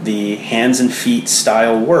on the hands and feet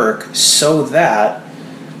style work so that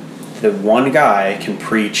the one guy can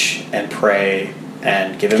preach and pray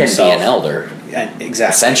and give himself... Can be an elder.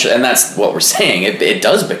 Exactly. Essentially, and that's what we're saying. It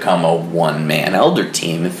does become a one-man elder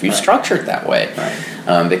team if you structure it that way.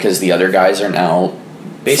 Because the other guys are now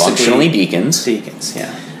basically functionally deacons. Deacons,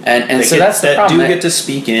 yeah. And so that's the problem. That do get to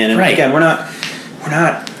speak in. And again, we're not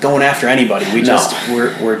going after anybody. We're just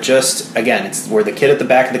we're the kid at the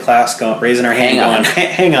back of the class raising our hand going,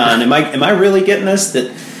 hang on, am I really getting this?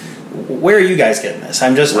 Where are you guys getting this?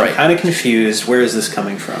 I'm kind of confused. Where is this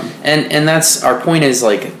coming from? And that's our point, is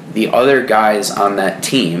like the other guys on that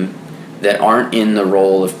team that aren't in the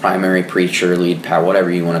role of primary preacher, lead pastor,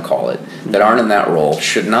 whatever you want to call it, that aren't in that role,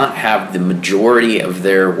 should not have the majority of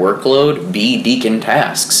their workload be deacon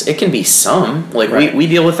tasks. It can be some. Like, we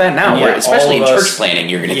deal with that now. Especially in church planning,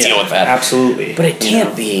 you're going to deal with that. Absolutely. But it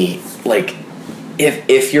can't be, like,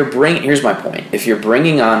 if you're bringing... Here's my point. If you're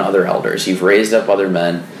bringing on other elders, you've raised up other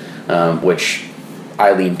men, which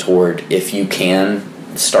I lean toward, if you can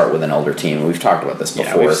start with an elder team. We've talked about this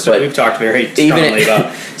before. We've talked very strongly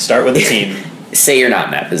about start with a team. Say you're not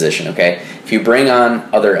in that position, okay? If you bring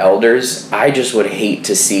on other elders, I just would hate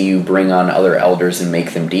to see you bring on other elders and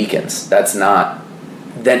make them deacons. That's not...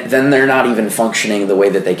 Then they're not even functioning the way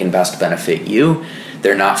that they can best benefit you.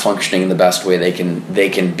 They're not functioning in the best way they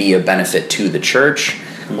can be a benefit to the church.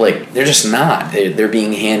 Like, they're just not. They're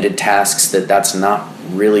being handed tasks that's not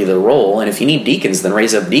really the role. And if you need deacons, then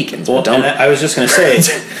raise up deacons. Well, but don't. I was just going to say,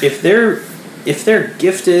 if they're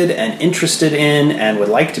gifted and interested in and would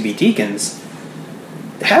like to be deacons,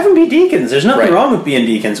 have them be deacons. There's nothing wrong with being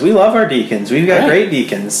deacons. We love our deacons. We've got great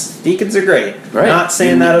deacons. Deacons are great. Right. Not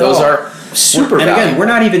saying that at all. Those are super valuable. And again, we're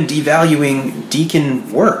not even devaluing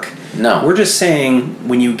deacon work. No. We're just saying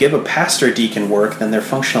when you give a pastor deacon work, then they're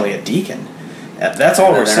functionally a deacon. That's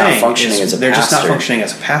all we're saying. Not functioning as a they're pastor. just not functioning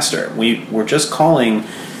as a pastor. We're just calling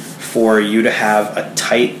for you to have a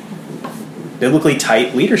biblically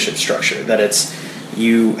tight leadership structure. That it's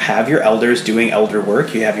you have your elders doing elder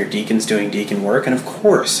work, you have your deacons doing deacon work, and of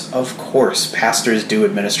course, pastors do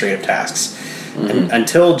administrative tasks. And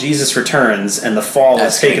until Jesus returns and the fall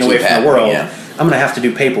is taken away from the world, I'm going to have to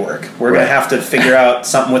do paperwork. We're going to have to figure out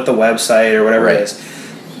something with the website or whatever it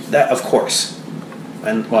is. That, of course.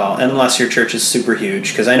 And unless your church is super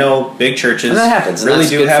huge, because I know big churches and that happens, really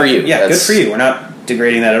do have. For you. Yeah, good for you. We're not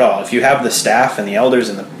degrading that at all. If you have the staff and the elders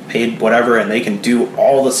and the paid whatever, and they can do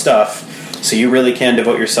all the stuff, so you really can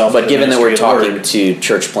devote yourself. But given that we're talking to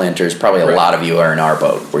church planters, probably a lot of you are in our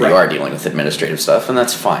boat, where you are dealing with administrative stuff, and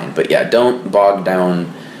that's fine. But yeah, don't bog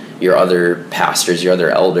down your other pastors, your other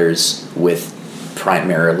elders with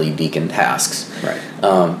primarily deacon tasks. Right.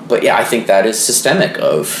 But yeah, I think that is systemic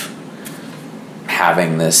of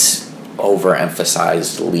having this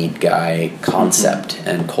overemphasized lead guy concept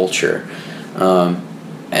and culture.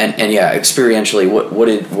 And yeah, experientially,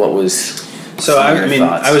 what was so I mean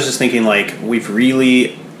thoughts? I was just thinking, like, we've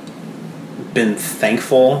really been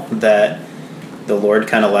thankful that the Lord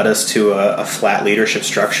kind of led us to a flat leadership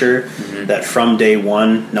structure, that from day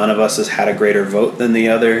one none of us has had a greater vote than the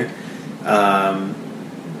other,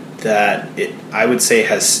 that it, I would say,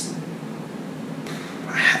 has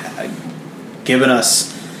given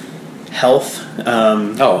us health.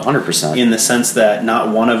 100%. In the sense that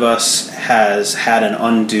not one of us has had an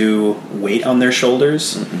undue weight on their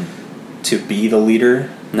shoulders to be the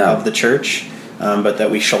leader of the church, but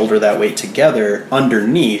that we shoulder that weight together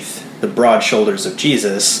underneath the broad shoulders of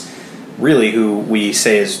Jesus, really, who we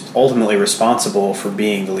say is ultimately responsible for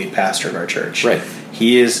being the lead pastor of our church. Right.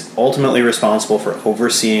 He is ultimately responsible for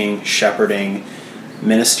overseeing, shepherding,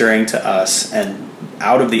 ministering to us, and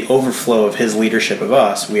out of the overflow of his leadership of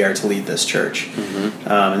us, we are to lead this church.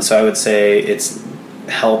 And so I would say it's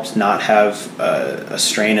helped not have a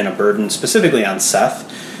strain and a burden specifically on Seth,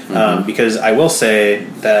 because I will say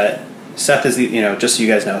that Seth is just so you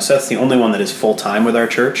guys know, Seth's the only one that is full-time with our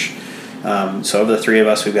church. So of the three of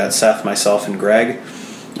us, we've got Seth, myself, and Greg.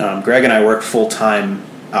 Greg and I work full-time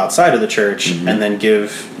outside of the church and then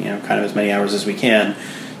give kind of as many hours as we can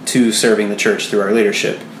to serving the church through our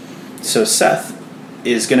leadership. So Seth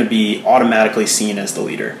is going to be automatically seen as the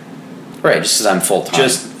leader. Right, just as I'm full-time.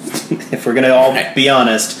 Just, if we're going to all be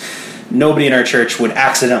honest, nobody in our church would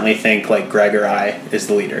accidentally think like Greg or I is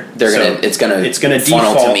the leader. It's going to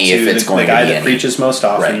default to me if it's going the guy to be that preaches most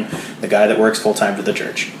often, the guy that works full-time for the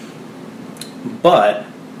church. But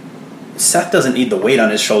Seth doesn't need the weight on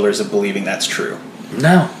his shoulders of believing that's true.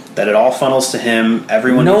 No. That it all funnels to him.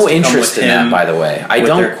 Everyone needs to interest come with in him, that, by the way. I with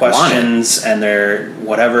don't their questions and their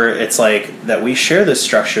whatever. It's like that we share this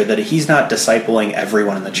structure that he's not discipling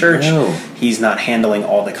everyone in the church. No. He's not handling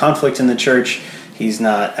all the conflict in the church. He's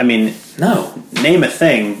not. I mean, no. Name a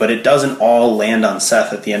thing, but it doesn't all land on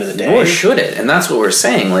Seth at the end of the day. Nor should it, and that's what we're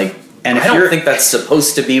saying. Like, and I don't think that's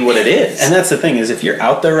supposed to be what it is. And that's the thing, is if you're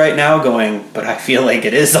out there right now going, but I feel like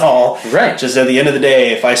it is all right. Just at the end of the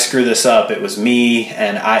day, if I screw this up, it was me,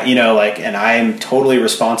 and and I'm totally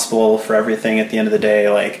responsible for everything at the end of the day.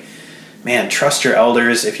 Like, man, trust your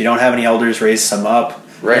elders. If you don't have any elders, raise some up.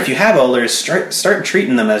 Right. If you have elders, start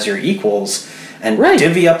treating them as your equals, and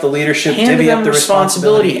divvy up the leadership, divvy up the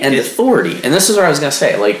responsibility and authority. And this is what I was going to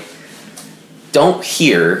say. Like, don't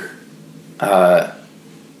hear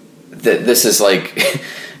that this is like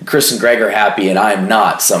Chris and Greg are happy and I'm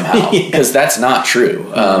not somehow, because that's not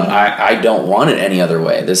true. I don't want it any other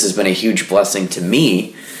way. This has been a huge blessing to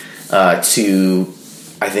me to,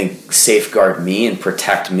 I think, safeguard me and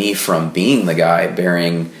protect me from being the guy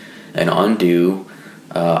bearing an undue,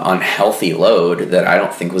 unhealthy load that I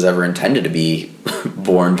don't think was ever intended to be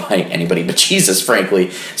borne by anybody but Jesus, frankly,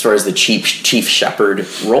 as far as the chief shepherd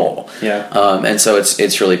role. Yeah. And so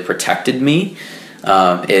it's really protected me.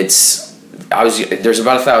 There's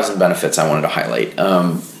about 1,000 benefits I wanted to highlight.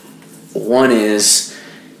 One is,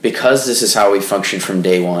 because this is how we function from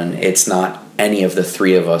day one, it's not any of the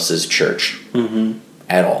three of us as church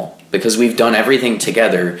at all. because we've done everything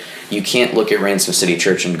together. You can't look at Ransom City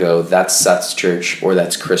Church and go, that's Seth's church, or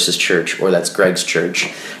that's Chris's church, or that's Greg's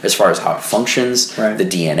church, as far as how it functions, the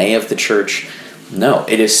DNA of the church. No,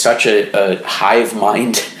 it is such a hive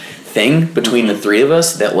mind thing between the three of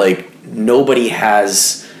us that, like, nobody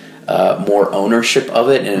has more ownership of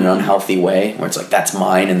it in an unhealthy way, where it's like, that's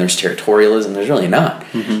mine, and there's territorialism. There's really not.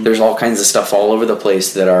 There's all kinds of stuff all over the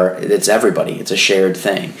place it's everybody. It's a shared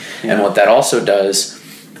thing. And what that also does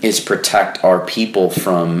is protect our people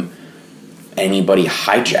from anybody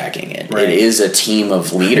hijacking it. It is a team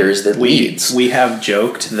of leaders that leads. We have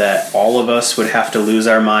joked that all of us would have to lose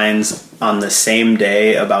our minds on the same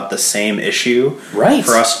day about the same issue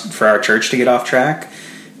for our church to get off track.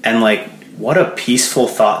 And, like, what a peaceful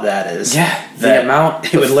thought that is. Yeah, the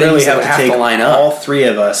amount it would literally have to take all three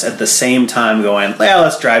of us at the same time going, well,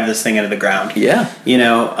 let's drive this thing into the ground. Yeah. You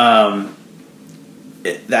know,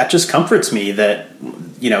 that just comforts me that,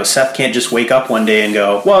 you know, Seth can't just wake up one day and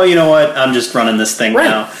go, well, you know what, I'm just running this thing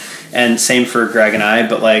now. And same for Greg and I,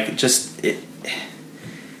 but, like, just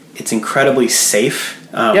it's incredibly safe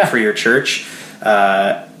for your church.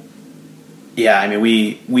 I mean,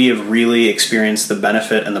 we have really experienced the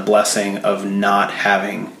benefit and the blessing of not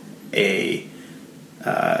having a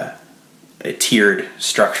tiered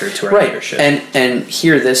structure to our leadership. And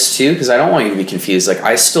hear this too, because I don't want you to be confused. Like,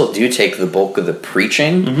 I still do take the bulk of the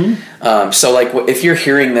preaching. So, like, if you're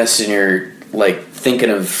hearing this and you're, like, thinking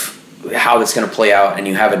of how that's going to play out and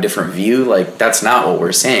you have a different view, like, that's not what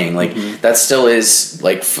we're saying. Like, that still is,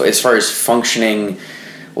 like, as far as functioning,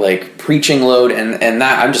 like, preaching load, and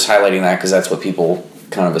that, I'm just highlighting that because that's what people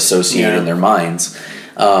kind of associate in their minds.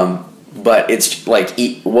 But it's like,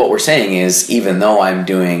 what we're saying is, even though I'm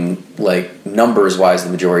doing, like, numbers wise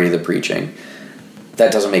the majority of the preaching,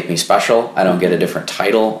 that doesn't make me special. I don't get a different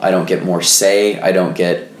title. I don't get more say. I don't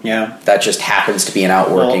get that just happens to be an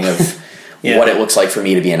outworking of what it looks like for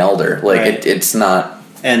me to be an elder. Like, it's not,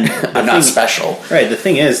 and I'm not special. Right. The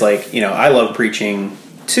thing is, like, you know, I love preaching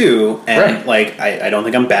too, and like, I don't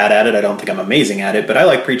think I'm bad at it. I don't think I'm amazing at it, but I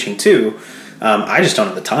like preaching too. I just don't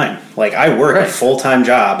have the time. Like, I work a full-time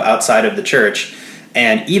job outside of the church,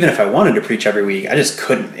 and even if I wanted to preach every week, I just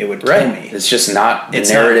couldn't. It would kill me. It's just not the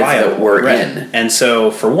narrative that we're in. And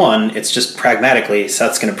so, for one, it's just pragmatically,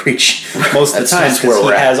 Seth's going to preach most of the time because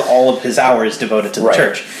he has all of his hours devoted to the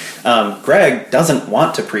church. Greg doesn't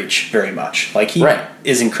want to preach very much. Like, he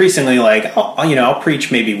is increasingly like, I'll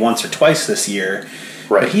preach maybe once or twice this year,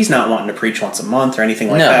 but he's not wanting to preach once a month or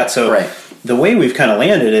anything like that. So the way we've kind of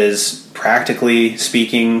landed is, practically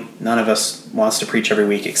speaking, none of us wants to preach every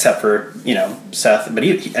week except for, you know, Seth, but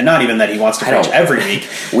and not even that he wants to preach every week.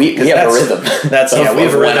 we have a rhythm. We have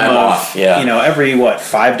a rhythm of, you know, every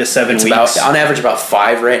 5 to 7 weeks. On average about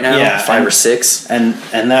 5 right now, 5 or 6. And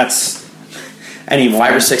that's anymore.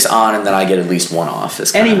 5 or 6 on, and then I get at least 1 off.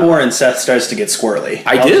 Anymore, and Seth starts to get squirrely.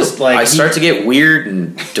 I start to get weird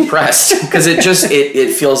and depressed because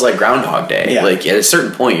it feels like Groundhog Day. Yeah. Like, at a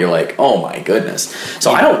certain point, you're like, oh my goodness.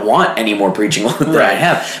 So I don't want any more preaching load than I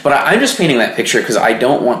have. But I'm just painting that picture because I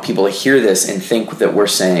don't want people to hear this and think that we're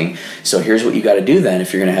saying, so here's what you got to do then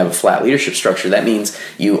if you're going to have a flat leadership structure. That means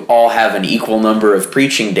you all have an equal number of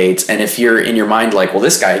preaching dates, and if you're in your mind like, well,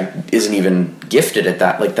 this guy isn't even gifted at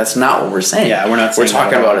that, like, that's not what we're saying. Yeah, we're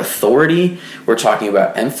talking about authority. We're talking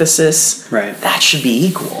about emphasis. Right. That should be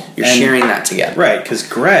equal. You're sharing that together. Right, because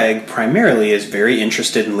Greg primarily is very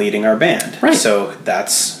interested in leading our band. Right. So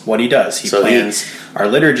that's what he does. He plans our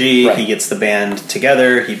liturgy. He gets the band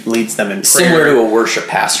together. He leads them in prayer. Similar to a worship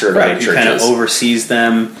pastor at other churches. He kind of oversees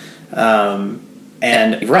them.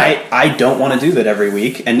 I don't want to do that every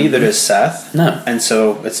week, and neither does Seth. No. And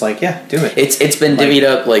so it's like, do it. It's been divvied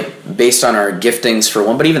up, like, based on our giftings for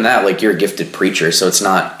one, but even that, like, you're a gifted preacher, so it's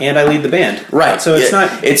not... And I lead the band. Right. So it's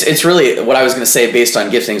not... It's really, what I was going to say based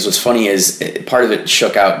on giftings, what's funny is, part of it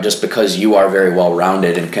shook out just because you are very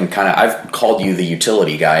well-rounded and can kind of... I've called you the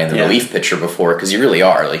utility guy in the relief pitcher before, because you really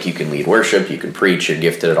are. Like, you can lead worship, you can preach, you're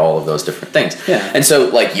gifted at all of those different things. Yeah. And so,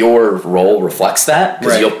 like, your role reflects that,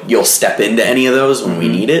 because you'll step into any of those when we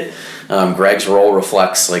need it. Greg's role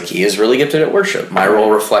reflects, like, he is really gifted at worship. My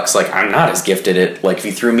role reflects, like, I'm not as gifted at, like, if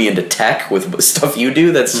you threw me into tech with stuff you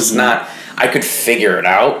do, that's just not, I could figure it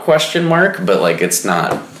out, but, like, it's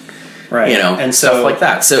not, you know, and stuff like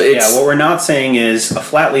that. So it's... what we're not saying is a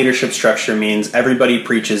flat leadership structure means everybody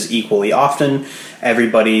preaches equally often,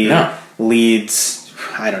 everybody leads...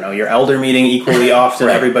 I don't know, your elder meeting equally often,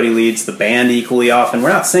 everybody leads the band equally often. We're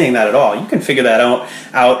not saying that at all. You can figure that out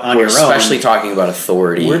on your own. We're especially talking about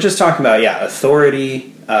authority. We're just talking about,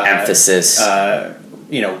 authority. Emphasis.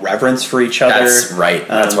 Reverence for each other. That's right.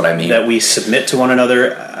 That's what I mean. That we submit to one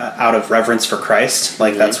another. out of reverence for Christ.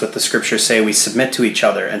 Like that's what the scriptures say. We submit to each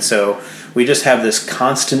other. And so we just have this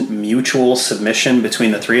constant mutual submission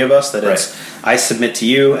between the three of us that it's, I submit to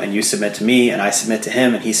you and you submit to me and I submit to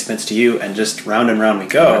him and he submits to you, and just round and round we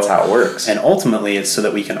go. And that's how it works. And ultimately it's so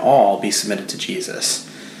that we can all be submitted to Jesus.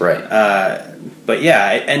 Right. But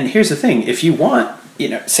yeah, and here's the thing. If you want,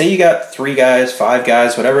 say you got 3 guys, 5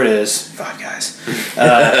 guys, whatever it is, 5 guys.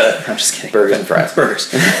 I'm just kidding. Burgers and fries. Burgers.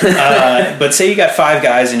 But say you got 5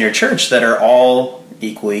 guys in your church that are all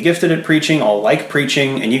equally gifted at preaching, all like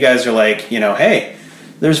preaching, and you guys are like, hey,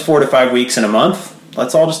 there's 4 to 5 weeks in a month.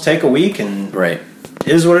 Let's all just take a week and it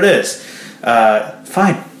is what it is.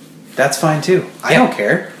 Fine. That's fine too. I don't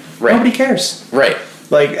care. Right. Nobody cares. Right.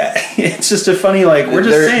 Like, it's just a funny, we're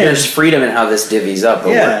just saying. There's freedom in how this divvies up.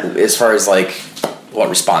 But as far as, what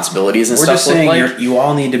responsibilities and we're stuff just saying look like. You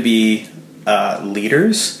all need to be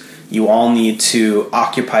leaders. You all need to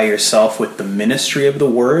occupy yourself with the ministry of the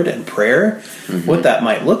word and prayer. What that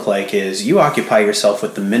might look like is you occupy yourself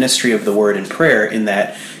with the ministry of the word and prayer, in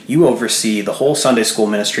that you oversee the whole Sunday school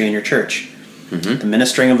ministry in your church. The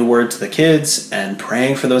ministering of the word to the kids and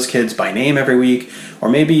praying for those kids by name every week. Or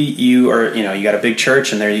maybe you are, you got a big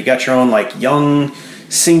church and there you got your own young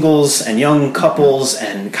singles and young couples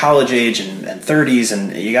and college age and 30s,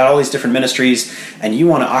 and you got all these different ministries, and you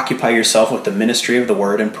want to occupy yourself with the ministry of the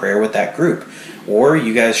word and prayer with that group. Or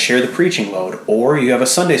you guys share the preaching load, or you have a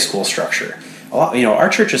Sunday school structure. Our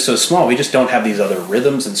church is so small, we just don't have these other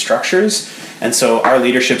rhythms and structures, and so our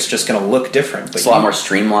leadership's just going to look different. But it's a lot more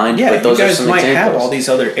streamlined. Yeah, but those you guys are some might examples. have all these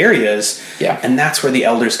other areas, Yeah. and that's where the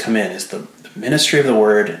elders come in, is the ministry of the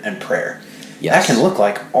word and prayer. Yes. That can look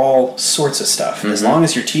like all sorts of stuff. As long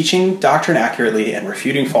as you're teaching doctrine accurately and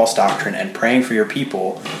refuting false doctrine and praying for your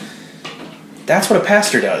people, that's what a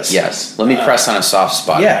pastor does. Yes. Let me press on a soft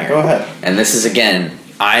spot Yeah, here. go ahead. And this is, again,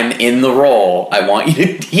 I'm in the role. I want you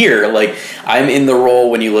to hear, I'm in the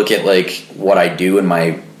role when you look at, what I do and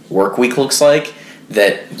my work week looks like,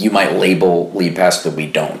 that you might label lead pastor, but we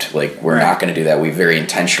don't. We're not going to do that. We very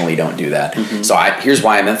intentionally don't do that. So here's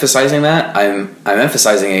why I'm emphasizing that. I'm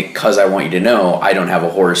emphasizing it because I want you to know I don't have a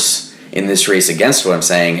horse in this race against what I'm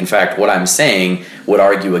saying. In fact, what I'm saying would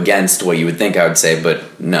argue against what you would think I would say,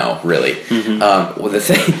 but no, really.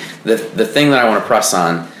 The thing that I want to press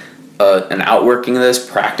on, an outworking of this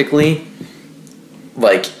practically,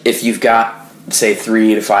 if you've got, say,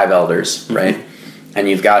 3 to 5 elders, right? And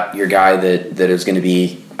you've got your guy that is going to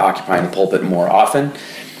be occupying the pulpit more often.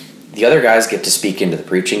 The other guys get to speak into the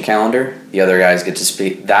preaching calendar. The other guys get to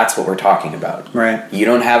speak. That's what we're talking about. Right. You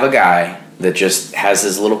don't have a guy that just has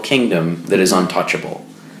his little kingdom that is untouchable.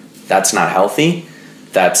 That's not healthy.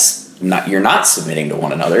 You're not submitting to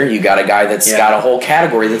one another. You got a guy that's got a whole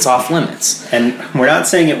category that's off limits. And we're not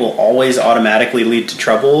saying it will always automatically lead to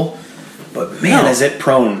trouble, but man, is it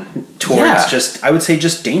prone towards I would say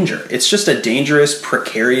just danger. It's just a dangerous,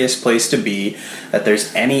 precarious place to be, that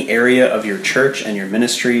there's any area of your church and your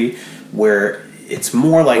ministry where it's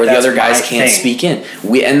more like where the that's other guys my can't thing. speak in.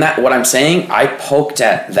 What I'm saying, I poked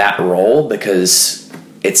at that role because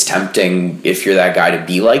it's tempting if you're that guy to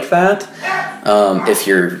be like that. If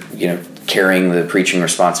you're, carrying the preaching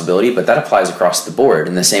responsibility, but that applies across the board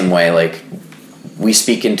in the same way. We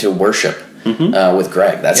speak into worship. With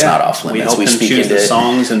Greg, that's not off limits. We help him speak choose into the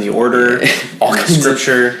songs and the order, all and the kinds of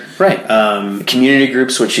scripture. Right. Community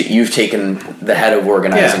groups, which you've taken the head of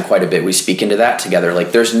organizing quite a bit. We speak into that together.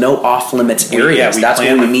 There's no off limits areas. That's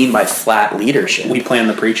what we mean by flat leadership. We plan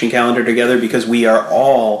the preaching calendar together because we are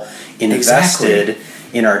all invested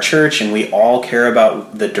in our church, and we all care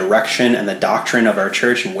about the direction and the doctrine of our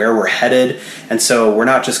church and where we're headed. And so we're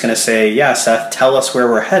not just going to say, "Yeah, Seth, tell us where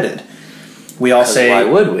we're headed." We all say, why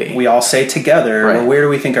would we? We all say together, Right. well, where do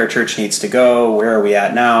we think our church needs to go? Where are we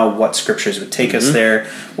at now? What scriptures would take us there?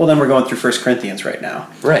 Well, then we're going through 1 Corinthians right now.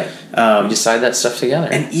 Right. We decide that stuff together.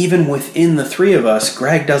 And even within the 3 of us,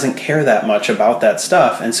 Greg doesn't care that much about that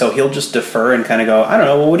stuff. And so he'll just defer and kind of go, I don't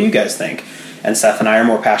know, well, what do you guys think? And Seth and I are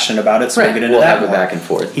more passionate about it, so we'll get into that have more. a back and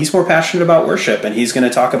forth. He's more passionate about worship, and he's going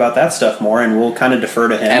to talk about that stuff more, and we'll kind of defer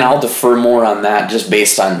to him. And I'll defer more on that just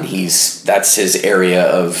based on that's his area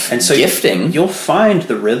of and so gifting. You'll find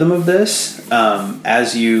the rhythm of this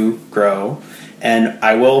as you grow. And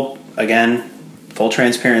I will, again, full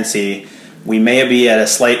transparency, we may be at a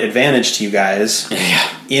slight advantage to you guys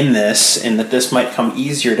in that this might come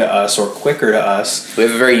easier to us or quicker to us. We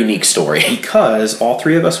have a very unique story. Because all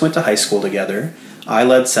 3 of us went to high school together. I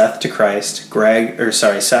led Seth to Christ.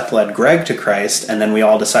 Seth led Greg to Christ, and then we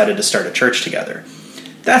all decided to start a church together.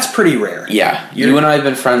 That's pretty rare. Yeah. You and I have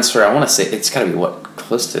been friends for, I want to say, it's got to be,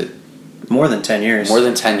 close to... More than 10 years. More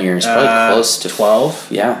than 10 years. Probably close to...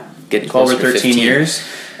 12. Yeah. Getting 12 closer or 13 to 15 years.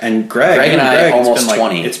 And Greg and I almost it's been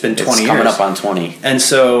 20. It's been 20 years. It's coming up on 20. And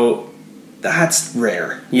so that's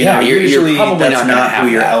rare. Usually you're probably that's not who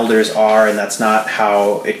your that. elders are, and that's not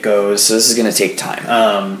how it goes. So this is going to take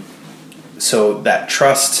time. So that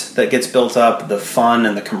trust that gets built up, the fun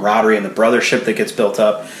and the camaraderie and the brothership that gets built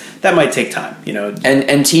up, that might take time,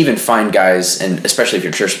 And to even find guys, and especially if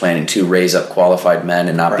you're church planning, to raise up qualified men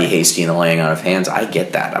and not be hasty in the laying on of hands. I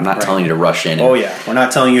get that. I'm not telling you to rush in. Oh yeah, we're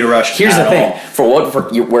not telling you to rush. Here's the thing: for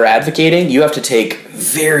what we're advocating, you have to take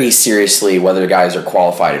very seriously whether guys are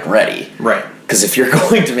qualified and ready. Right. Because if you're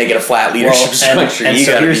going to make it a flat leadership structure, and you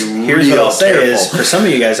so got to be here's what I'll say careful. is, for some of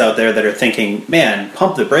you guys out there that are thinking, man,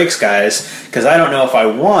 pump the brakes, guys, because I don't know if I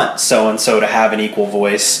want so-and-so to have an equal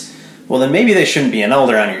voice, well, then maybe they shouldn't be an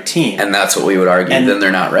elder on your team. And that's what we would argue, then they're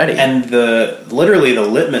not ready. And literally the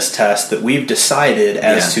litmus test that we've decided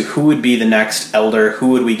as to who would be the next elder,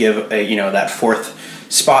 who would we give that fourth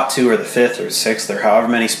spot to, or the fifth or sixth, or however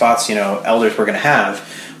many spots, elders we're going to have,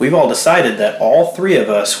 we've all decided that all three of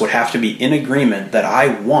us would have to be in agreement that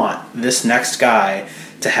I want this next guy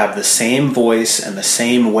to have the same voice and the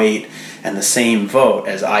same weight and the same vote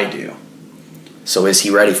as I do. So is he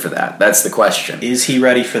ready for that? That's the question. Is he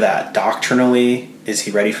ready for that doctrinally? Is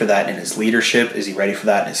he ready for that in his leadership? Is he ready for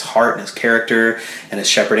that in his heart and his character and his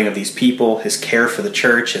shepherding of these people, his care for the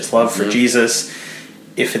church, his love for Jesus?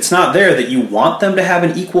 If it's not there that you want them to have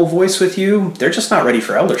an equal voice with you, they're just not ready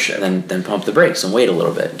for eldership. Then pump the brakes and wait a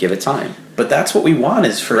little bit. Give it time. But that's what we want,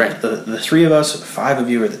 is for the three of us, or the 5 of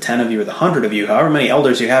you, or the 10 of you, or the 100 of you, however many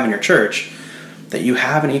elders you have in your church, that you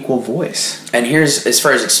have an equal voice. And here's, as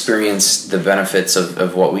far as experience, the benefits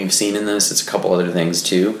of what we've seen in this, it's a couple other things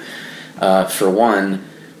too. For one,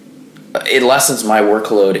 it lessens my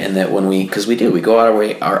workload in that because we go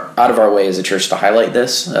out of our way as a church to highlight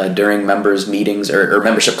this during members' meetings or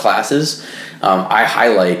membership classes. I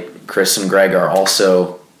highlight Chris and Greg are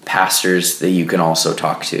also pastors that you can also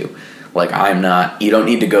talk to. Like, you don't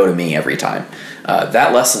need to go to me every time.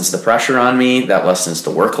 That lessens the pressure on me. That lessens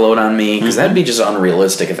the workload on me, because that'd be just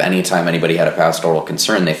unrealistic if any time anybody had a pastoral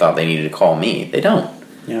concern, they thought they needed to call me. They don't.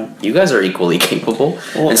 Yeah. You guys are equally capable.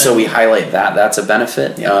 And so we highlight that. That's a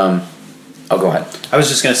benefit. Yeah. Go ahead. I was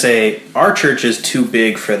just going to say, our church is too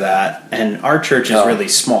big for that, and our church is really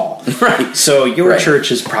small. Right. So your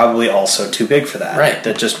church is probably also too big for that. Right.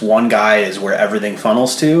 That just one guy is where everything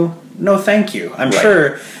funnels to. No, thank you. I'm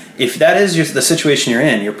sure if that is the situation you're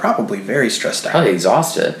in, you're probably very stressed out. Probably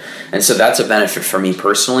exhausted. And so that's a benefit for me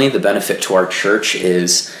personally. The benefit to our church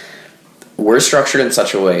is we're structured in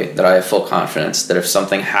such a way that I have full confidence that if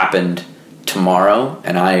something happened tomorrow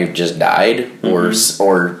and I just died or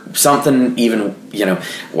something even, I was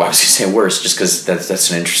going to say worse just because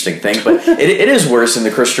that's an interesting thing, but it is worse in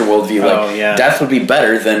the Christian worldview. Death would be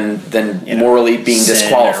better than morally being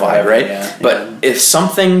disqualified, right? Yeah, but if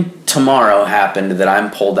something tomorrow happened that I'm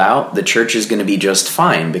pulled out, the church is going to be just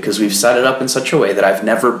fine because we've set it up in such a way that I've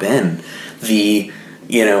never been the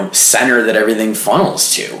center that everything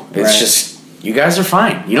funnels to. It's just, you guys are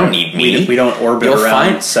fine. You don't need me. We don't orbit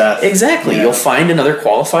around Seth. Exactly. Yeah. You'll find another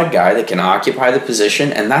qualified guy that can occupy the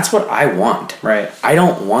position, and that's what I want. Right. I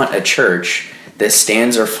don't want a church that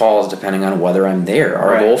stands or falls depending on whether I'm there.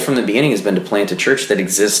 Our goal from the beginning has been to plant a church that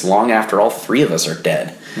exists long after all three of us are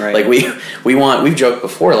dead. Right. Like we've joked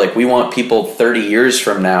before, like we want people 30 years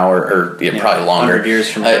from now or probably longer. 100 years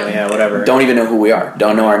from now, whatever. Don't even know who we are.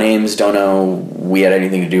 Don't know our names. Don't know we had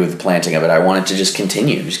anything to do with the planting of it. I want it to just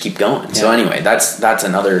continue, just keep going. Yeah. So anyway, that's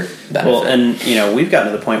another benefit. Well, and we've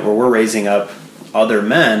gotten to the point where we're raising up other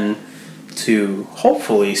men to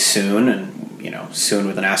hopefully soon, and soon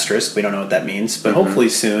with an asterisk, we don't know what that means, but hopefully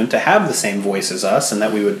soon to have the same voice as us, and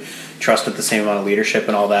that we would trust with the same amount of leadership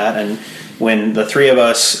and all that. And when the three of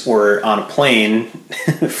us were on a plane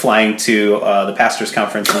flying to the pastors'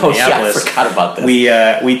 conference in Minneapolis, I forgot about this.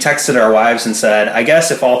 We texted our wives and said, I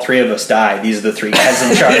guess if all three of us die, these are the three guys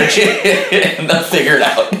in charge. They'll figure it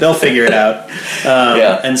out. They'll figure it out.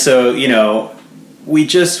 And so,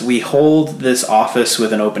 we hold this office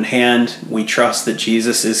with an open hand. We trust that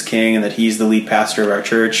Jesus is king and that he's the lead pastor of our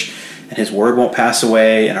church, and his word won't pass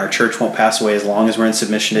away, and our church won't pass away as long as we're in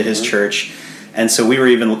submission to his church. And so we were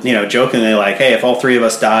even, jokingly like, hey, if all three of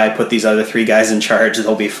us die, put these other three guys in charge,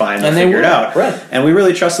 they'll be fine. They'll figure it out. Right. And we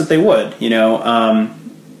really trust that they would,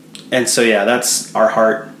 and so, that's our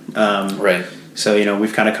heart. Right. So,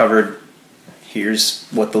 we've kind of covered, here's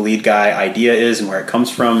what the lead guy idea is and where it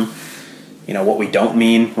comes from. What we don't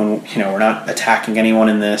mean when, we're not attacking anyone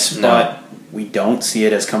in this, but we don't see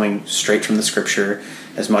it as coming straight from the scripture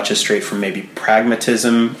as much as straight from maybe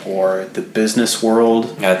pragmatism or the business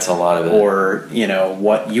world. That's a lot of it. Or,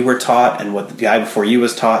 what you were taught and what the guy before you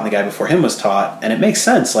was taught and the guy before him was taught. And it makes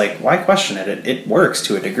sense. Like, why question it? It works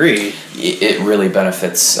to a degree. It really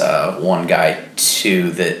benefits one guy,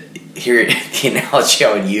 too, that here the analogy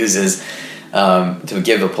I would use is to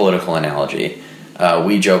give a political analogy.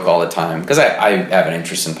 We joke all the time, because I have an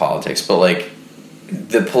interest in politics, but like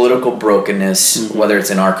the political brokenness, whether it's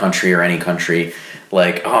in our country or any country,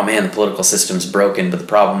 like, oh man, the political system's broken, but the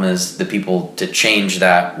problem is the people to change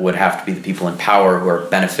that would have to be the people in power who are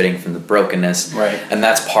benefiting from the brokenness. Right. And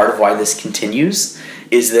that's part of why this continues,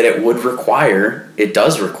 is that it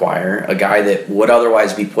does require a guy that would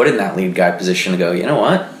otherwise be put in that lead guy position to go, you know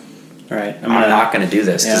what? Right. I'm not going to do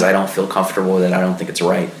this because I don't feel comfortable with it. I don't think it's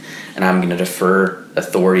right. And I'm going to defer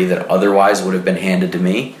authority that otherwise would have been handed to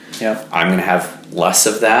me. Yeah. I'm going to have less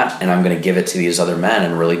of that, and I'm going to give it to these other men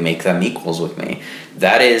and really make them equals with me.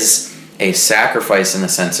 That is a sacrifice in the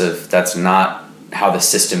sense of that's not how the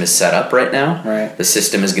system is set up right now. Right. The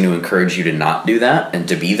system is going to encourage you to not do that and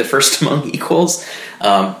to be the first among equals.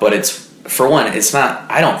 But it's, for one, it's not,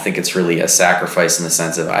 I don't think it's really a sacrifice in the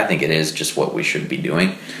sense of, I think it is just what we should be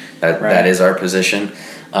doing. That is our position.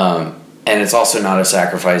 And it's also not a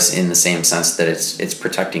sacrifice in the same sense that it's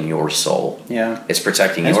protecting your soul. Yeah. It's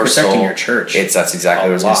protecting your soul. It's protecting your church. That's exactly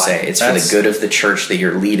what I was going to say. It's for the good of the church that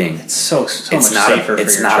you're leading. It's so much not safer for your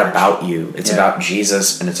It's not church. about you. It's about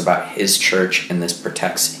Jesus, and it's about his church, and this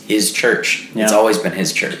protects his church. Yeah. It's always been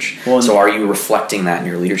his church. Well, so are you reflecting that in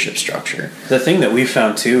your leadership structure? The thing that we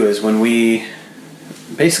found, too, is when we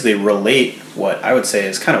basically relate what I would say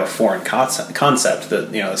is kind of a foreign concept,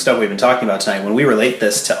 the stuff we've been talking about tonight, when we relate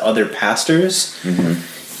this to other pastors,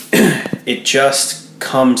 it just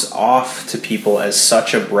comes off to people as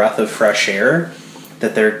such a breath of fresh air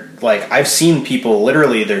that they're like, I've seen people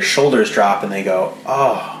literally their shoulders drop and they go,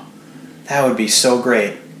 oh, that would be so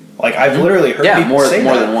great. Like, I've literally heard people say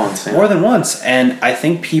more that than once. Yeah. More than once. And I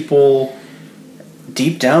think people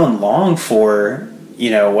deep down long for,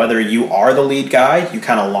 whether you are the lead guy, you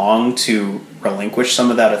kind of long to relinquish some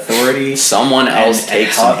of that authority. Someone else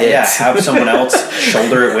takes some hits. Yeah, have someone else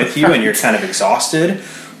shoulder it with you and you're kind of exhausted.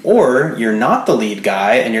 Or you're not the lead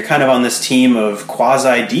guy and you're kind of on this team of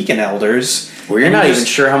quasi-deacon elders. Where you're not even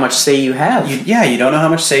sure how much say you have. You don't know how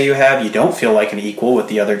much say you have. You don't feel like an equal with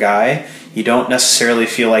the other guy. You don't necessarily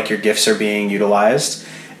feel like your gifts are being utilized.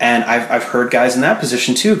 And I've heard guys in that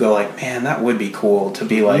position too go like, man, that would be cool to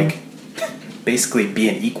be like, basically be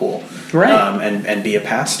an equal, right? And be a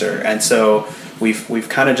pastor. And so we've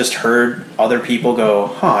kind of just heard other people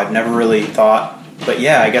go, I've never really thought, but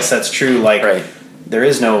yeah, I guess that's true. Like, there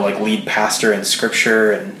is no like lead pastor in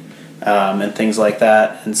Scripture and things like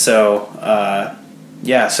that. And so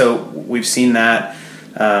so we've seen that.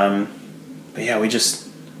 But yeah, we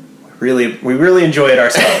really enjoy it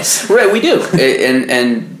ourselves. Right, we do.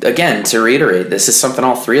 And again, to reiterate, this is something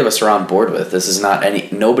all three of us are on board with. This is not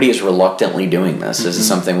nobody is reluctantly doing this. This is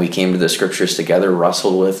something we came to the scriptures together,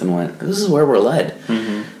 wrestled with, and went, this is where we're led.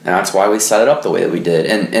 And that's why we set it up the way that we did.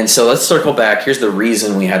 And so let's circle back. Here's the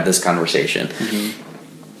reason we had this conversation.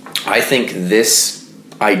 I think this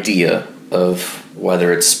idea of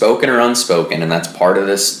whether it's spoken or unspoken, and that's part of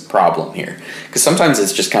this problem here, because sometimes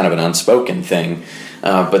it's just kind of an unspoken thing.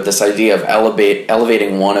 But this idea of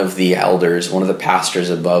elevating one of the elders, one of the pastors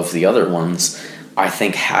above the other ones, I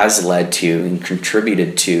think has led to and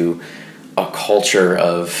contributed to a culture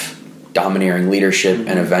of domineering leadership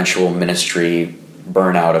and eventual ministry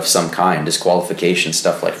burnout of some kind, disqualification,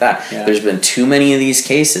 stuff like that. Yeah. There's been too many of these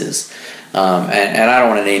cases, and I don't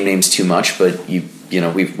want to name names too much, but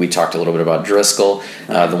we talked a little bit about Driscoll.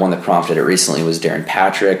 The one that prompted it recently was Darren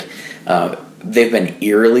Patrick. They've been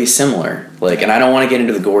eerily similar. And I don't want to get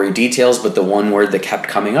into the gory details, but the one word that kept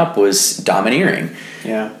coming up was domineering.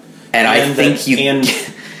 Yeah. And I think and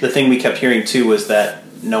the thing we kept hearing too was that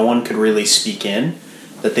no one could really speak in,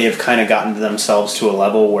 that they have kind of gotten themselves to a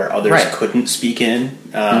level where others couldn't speak in.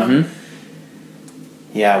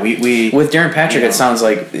 Yeah, we with Darren Patrick, it sounds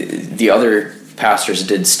like the other pastors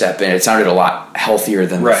did step in. It sounded a lot healthier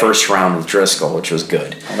than the first round with Driscoll, which was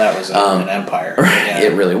good. Well, that was an empire. Yeah.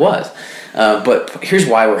 It really was. But here's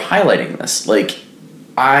why we're highlighting this.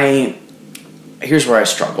 Here's where I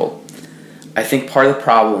struggle. I think part of the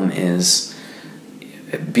problem is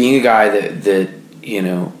being a guy that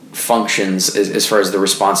functions as far as the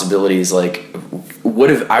responsibilities. I would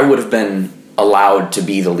have been allowed to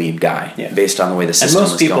be the lead guy based on the way the system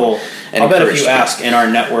is going. And most people, I'll bet if you ask in our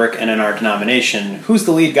network and in our denomination, who's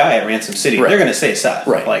the lead guy at Ransom City, they're going to say Seth.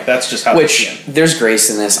 Right. Like, that's just how there's grace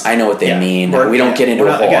in this. I know what they mean. We don't get into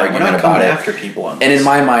a whole argument about it. After people on this. And in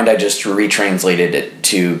my mind, I just retranslated it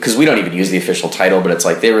to, because we don't even use the official title, but it's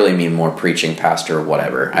like they really mean more preaching, pastor, or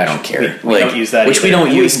whatever. I don't care. We don't use that. Which either. we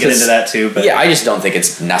don't use. We can get into that too. But I just don't think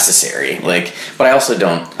it's necessary. Like, but I also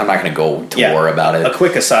don't. I'm not going to go to war about it. A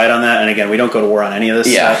quick aside on that, and again, we don't go to war on any of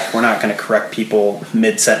this stuff. We're not going to correct people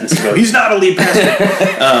mid-sentence and go, he's not a lead pastor.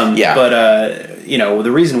 But,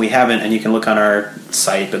 the reason we haven't, and you can look on our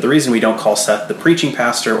site, but the reason we don't call Seth the preaching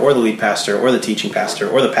pastor or the lead pastor or the teaching pastor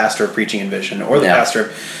or the pastor of preaching and vision or the pastor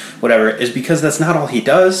of whatever is because that's not all he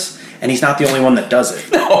does, and he's not the only one that does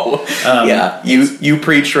it. No. You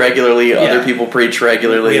preach regularly, other people preach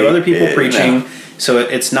regularly. We have other people preaching, so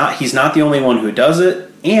he's not the only one who does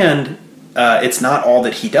it, and it's not all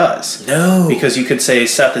that he does. No. Because you could say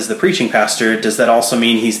Seth is the preaching pastor. Does that also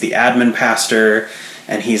mean he's the admin pastor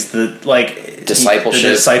and he's the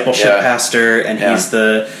discipleship pastor and he's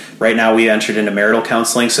right now we entered into marital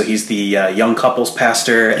counseling, so he's the young couples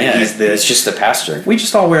pastor and he's just the pastor. We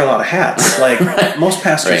just all wear a lot of hats. Like most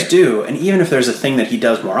pastors do, and even if there's a thing that he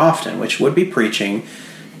does more often, which would be preaching,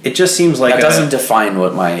 it just seems like that doesn't define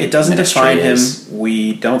what my it doesn't define is. him.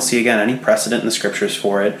 We don't see again any precedent in the scriptures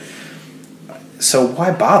for it. So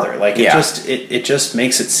why bother? Like it just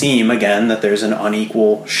makes it seem again that there's an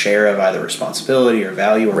unequal share of either responsibility or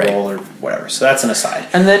value or role or whatever. So that's an aside.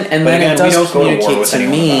 And then again, it does communicate to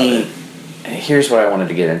me. Here's what I wanted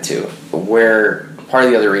to get into. Where part of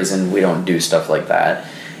the other reason we don't do stuff like that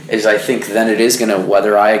is I think then it is going to,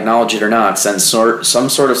 whether I acknowledge it or not, send some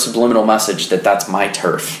sort of subliminal message that that's my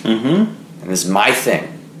turf. Mm-hmm. And this is my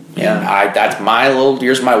thing. Yeah. And that's my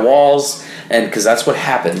here's my walls. And because that's what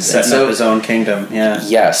happens. Setting up his own kingdom,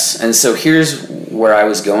 Yes. And so here's where I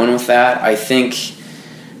was going with that. I think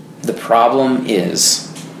the problem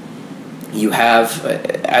is you have,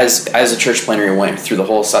 as a church planner, you went through the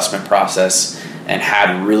whole assessment process and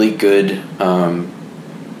had really good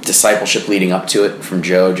discipleship leading up to it from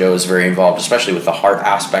Joe. Joe was very involved, especially with the heart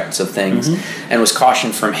aspects of things, and was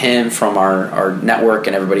cautioned from him, from our network,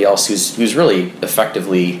 and everybody else who's really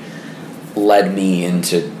effectively led me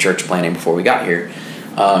into church planning before we got here.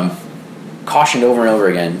 Cautioned over and over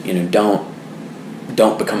again,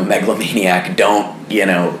 don't become a megalomaniac. Don't,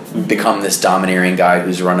 become this domineering guy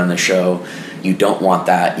who's running the show. You don't want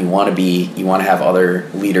that. You want to have other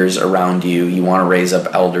leaders around you. You want to raise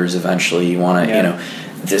up elders eventually. You want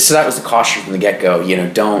to, so that was the caution from the get-go.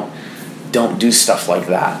 Don't do stuff like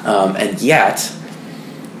that. And yet,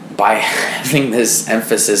 by having this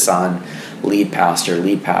emphasis on lead pastor,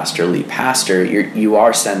 you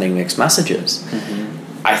are sending mixed messages.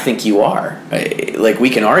 Mm-hmm. I think you are. Like, we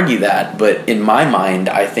can argue that, but in my mind,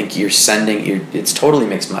 I think it's totally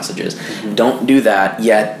mixed messages. Mm-hmm. Don't do that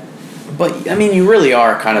yet. But, I mean, you really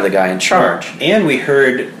are kind of the guy in charge. And we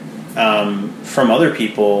heard from other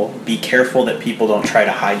people, be careful that people don't try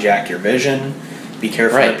to hijack your vision. Be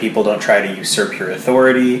careful that people don't try to usurp your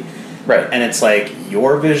authority. Right. And it's like,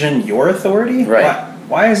 your vision, your authority? Right.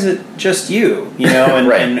 Why is it just you?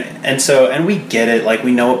 And we get it. Like,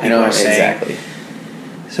 we know what people are saying. Exactly.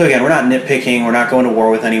 So again, we're not nitpicking. We're not going to war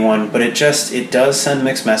with anyone. But it does send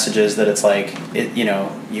mixed messages that it's like,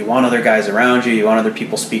 you want other guys around you. You want other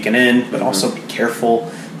people speaking in. But also be careful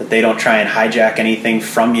that they don't try and hijack anything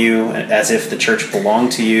from you as if the church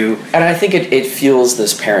belonged to you. And I think it fuels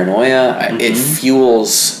this paranoia. Mm-hmm. It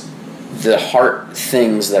fuels the heart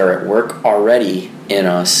things that are at work already in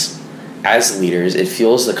us. As leaders, it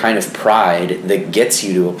fuels the kind of pride that gets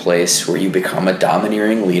you to a place where you become a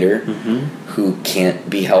domineering leader who can't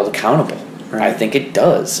be held accountable. Right. I think it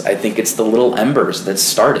does. I think it's the little embers that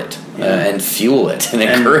start it and fuel it and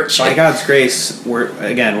encourage it. By God's grace, we're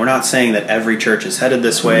not saying that every church is headed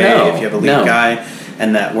this way. If you have a lead guy,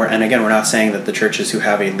 we're not saying that the churches who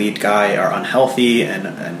have a lead guy are unhealthy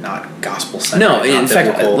and not gospel-centered. No, in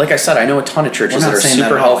fact, like I said, I know a ton of churches that are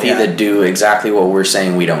super healthy that do exactly what we're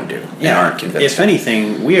saying we don't do and aren't convinced. If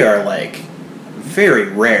anything, we are like very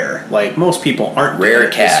rare. Like, most people aren't rare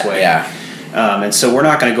doing it this way. Yeah. And so we're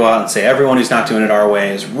not going to go out and say everyone who's not doing it our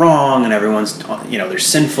way is wrong and everyone's, they're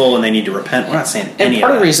sinful and they need to repent. We're not saying any of that. And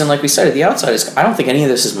part of the reason, like we said at the outside, is I don't think any of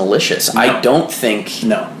this is malicious. No. I don't think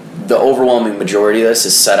the overwhelming majority of this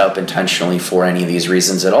is set up intentionally for any of these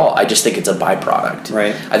reasons at all. I just think it's a byproduct.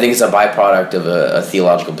 Right. I think it's a byproduct of a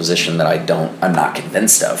theological position that I'm not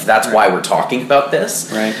convinced of. That's why we're talking about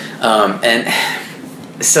this. Right.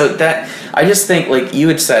 And so that, I just think, like you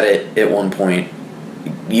had said it at one point,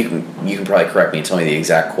 you can probably correct me and tell me the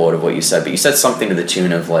exact quote of what you said, but you said something to the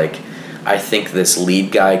tune of, like, I think this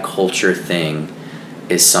lead guy culture thing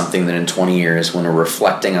is something that in 20 years, when we're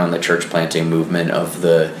reflecting on the church planting movement of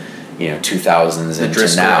the 2000s the into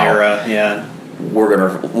Driscoll now, era, we're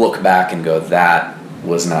going to look back and go, that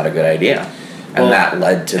was not a good idea. And that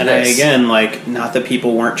led to and this. And again, not that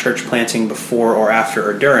people weren't church planting before or after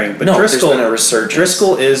or during, but no, Driscoll, there's been a resurgence.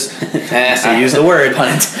 Driscoll is, to use the word.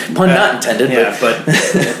 Pun not intended. Yeah, but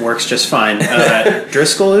it works just fine.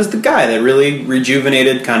 Driscoll is the guy that really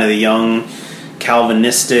rejuvenated kind of the young,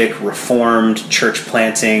 Calvinistic, Reformed church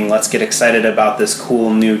planting. Let's get excited about this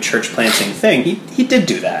cool new church planting thing. He did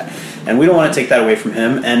do that, and we don't want to take that away from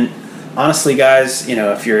him. And honestly, guys,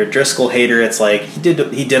 if you're a Driscoll hater, it's like he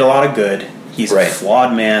did a lot of good. He's a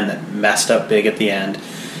flawed man that messed up big at the end,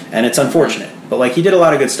 and it's unfortunate. But he did a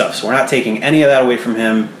lot of good stuff, so we're not taking any of that away from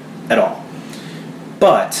him at all.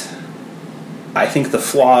 But I think the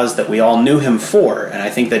flaws that we all knew him for, and I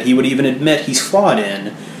think that he would even admit he's flawed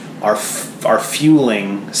in, are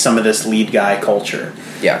fueling some of this lead guy culture.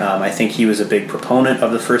 Yeah. I think he was a big proponent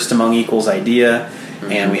of the first among equals idea,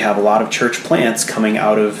 and we have a lot of church plants coming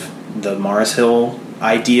out of the Mars Hill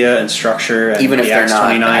idea and structure, and even if they're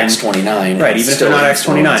not Acts 29, right? Even if they're not Acts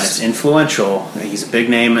 29, it's influential. He's a big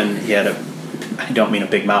name, and he had I don't mean a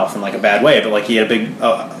big mouth in a bad way, but he had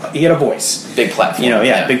a voice, big platform.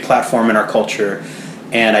 Big platform in our culture.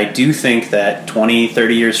 And I do think that 20,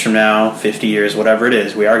 30 years from now, 50 years, whatever it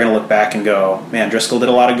is, we are going to look back and go, man, Driscoll did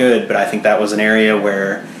a lot of good, but I think that was an area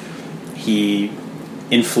where he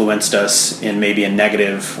influenced us in maybe a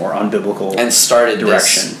negative or unbiblical and started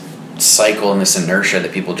direction. This cycle and this inertia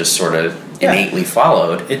that people just sort of innately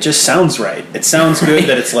followed. It just sounds right. It sounds good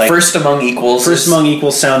that it's First Among Equals. First Among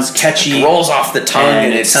Equals sounds catchy. Rolls off the tongue,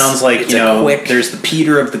 and it sounds like, quick. There's the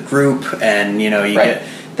Peter of the group, and you get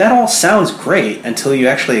that all sounds great until you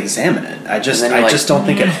actually examine it. I just don't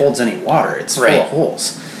think it holds any water. It's full of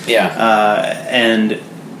holes. Yeah. And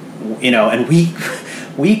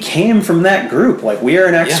we came from that group. We are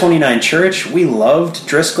an Acts 29 church. We loved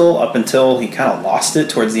Driscoll up until he kind of lost it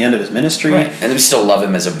towards the end of his ministry. Right. And we still love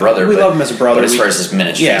him as a brother. We love him as a brother. But as far as his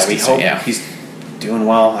ministry is we concerned, hope he's doing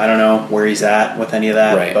well. I don't know where he's at with any of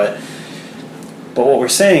that. Right. But what we're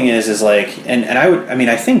saying is I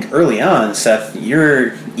think early on, Seth,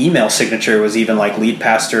 your email signature was even lead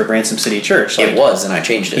pastor of Ransom City Church. It was, and I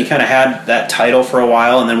changed it. He kind of had that title for a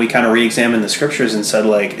while, and then we kind of re-examined the scriptures and said,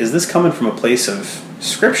 is this coming from a place of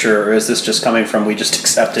scripture, or is this just coming from we just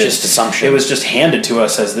accepted? Just assumption. It was just handed to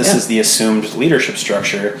us as this is the assumed leadership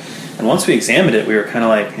structure. And once we examined it, we were kind of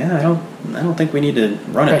I don't think we need to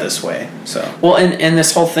run it this way. So and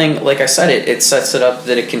this whole thing, like I said, it sets it up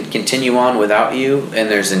that it can continue on without you, and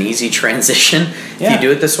there's an easy transition if you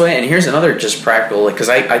do it this way. And here's another just practical, because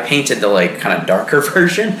I painted the kind of darker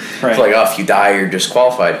version, if you die you're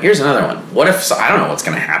disqualified. Here's another one. What if I don't know what's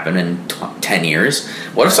going to happen in 10 years?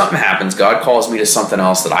 What if something happens? God calls me to something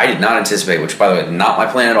else that I did not anticipate, which by the way, not my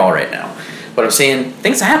plan at all right now. But I'm saying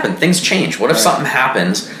things happen, things change. What if something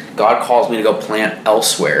happens? God calls me to go plant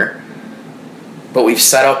elsewhere, but we've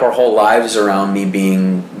set up our whole lives around me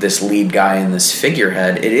being this lead guy and this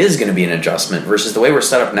figurehead. It is going to be an adjustment versus the way we're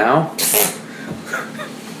set up now.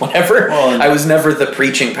 Whatever. Well, I was never the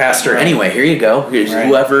preaching pastor anyway. Here you go. Here's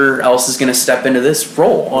whoever else is going to step into this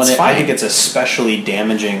role. Well, I think it's especially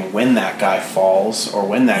damaging when that guy falls or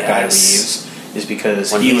when that guy leaves, is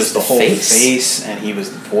because he was the whole face and he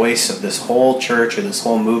was the voice of this whole church or this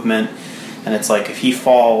whole movement. And it's if he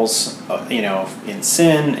falls, in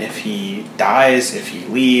sin, if he dies, if he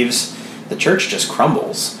leaves, the church just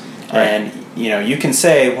crumbles. Right. And, you can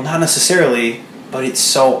say, well, not necessarily, but it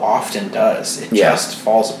so often does. It just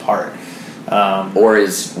falls apart. Or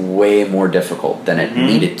is way more difficult than it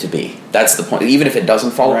needed to be. That's the point. Even if it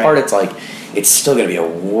doesn't fall apart, it's still going to be a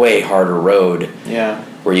way harder road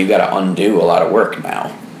where you got to undo a lot of work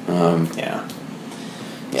now.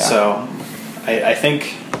 So I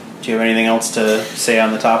think... Do you have anything else to say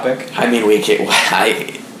on the topic? I mean,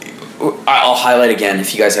 I'll highlight again,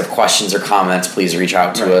 if you guys have questions or comments, please reach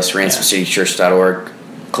out to us, ransomcitychurch.org.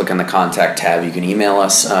 Click on the contact tab. You can email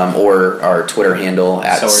us, or our Twitter handle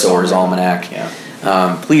at Sower's Almanac.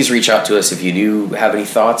 Please reach out to us if you do have any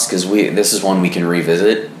thoughts, because this is one we can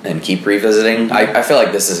revisit and keep revisiting. Mm-hmm. I feel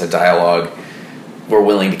like this is a dialogue we're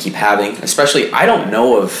willing to keep having, especially, I don't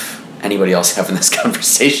know of anybody else having this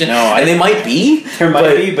conversation. No, and they might be. There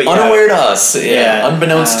might be, but unaware to us.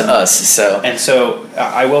 Unbeknownst to us. So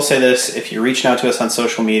I will say this: if you're reaching out to us on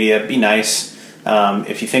social media, be nice.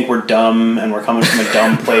 If you think we're dumb and we're coming from a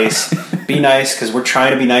dumb place, be nice, because we're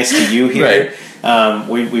trying to be nice to you here.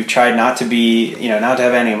 We've tried not to be, not to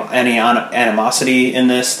have any animosity in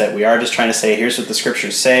this, that we are just trying to say, here's what the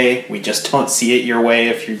scriptures say. We just don't see it your way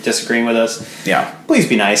if you're disagreeing with us. Yeah. Please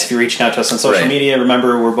be nice if you're reaching out to us on social media.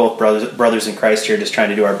 Remember, we're both brothers in Christ here, just trying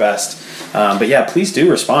to do our best. But yeah, please do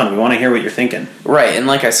respond. We want to hear what you're thinking. Right, and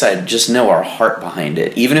like I said, just know our heart behind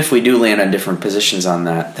it. Even if we do land on different positions on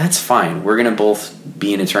that, that's fine. We're going to both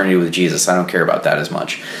be in eternity with Jesus. I don't care about that as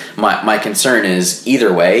much. My concern is,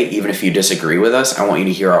 either way, even if you disagree with us, I want you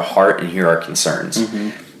to hear our heart and hear our concerns.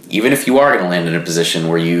 Mm-hmm. Even if you are going to land in a position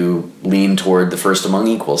where you lean toward the first among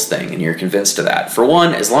equals thing and you're convinced of that. For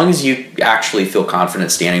one, as long as you actually feel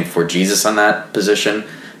confident standing before Jesus on that position,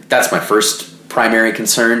 that's my first primary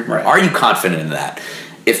concern. Right. Are you confident in that?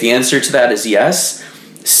 If the answer to that is yes,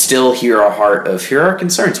 still hear our heart of, here are our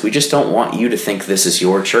concerns. We just don't want you to think this is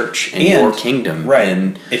your church and your kingdom. Right.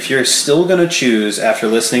 And if you're still going to choose, after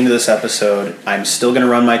listening to this episode, I'm still going to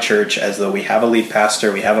run my church as though we have a lead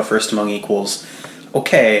pastor, we have a first among equals,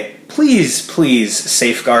 okay, please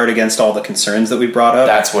safeguard against all the concerns that we brought up.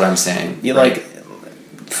 That's what I'm saying.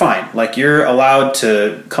 Fine. You're allowed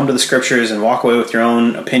to come to the scriptures and walk away with your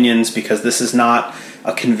own opinions, because this is not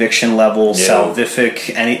a conviction level,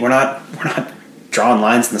 salvific. We're not drawing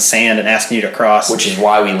lines in the sand and asking you to cross. Which is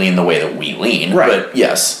why we lean the way that we lean. Right. But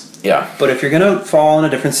yes. Yeah. But if you're going to fall on a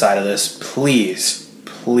different side of this,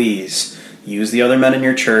 please use the other men in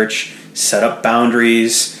your church, set up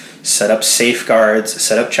boundaries, set up safeguards,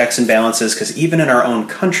 set up checks and balances, because even in our own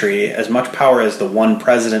country, as much power as the one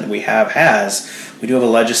president we has, we do have a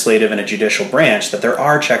legislative and a judicial branch, that there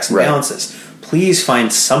are checks and balances. Please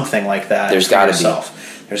find something like that for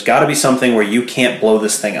yourself. There's got to be something where you can't blow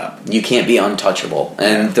this thing up. You can't be untouchable.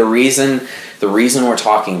 And the reason we're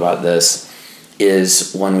talking about this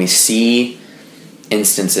is when we see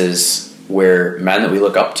instances where men that we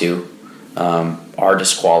look up to are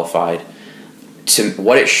disqualified. Here's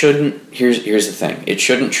the thing. It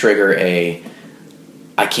shouldn't trigger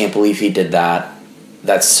I can't believe he did that.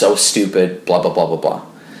 That's so stupid, blah, blah, blah, blah,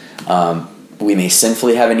 blah. We may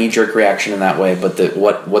sinfully have a knee-jerk reaction in that way, but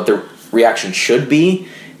what the reaction should be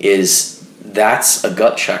is, that's a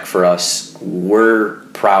gut check for us. We're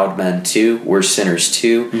proud men too. We're sinners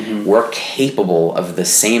too. Mm-hmm. We're capable of the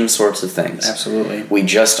same sorts of things. Absolutely. We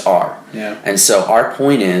just are. Yeah. And so our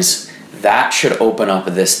point is, that should open up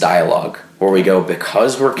this dialogue where we go,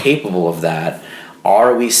 because we're capable of that,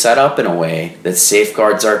 are we set up in a way that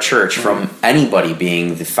safeguards our church from anybody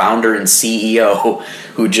being the founder and CEO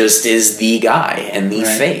who just is the guy and the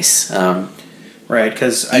face? Right,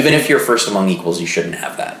 because even if you're first among equals, you shouldn't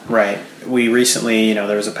have that. Right. We recently,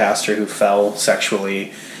 there was a pastor who fell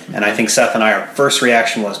sexually, and I think Seth and our first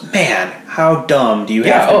reaction was, man, how dumb do you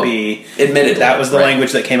have to be? Admittedly. That was the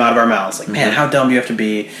language that came out of our mouths. Man, how dumb do you have to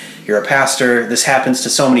be? You're a pastor. This happens to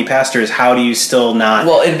so many pastors. How do you still not?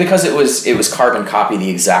 Well, and because it was carbon copy the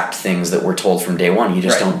exact things that we're told from day one. You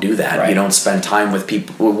just don't do that. Right. You don't spend time with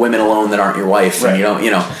women alone that aren't your wife, and you don't,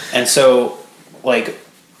 And so,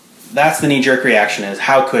 that's the knee-jerk reaction is,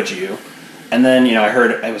 how could you? And then, I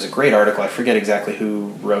heard, it was a great article. I forget exactly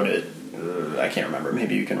who wrote it. I can't remember.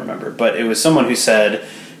 Maybe you can remember. But it was someone who said,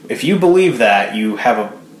 if you believe that, you have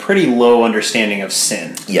a pretty low understanding of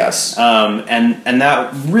sin. Yes. And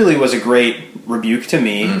that really was a great rebuke to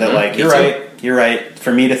me, that you're right.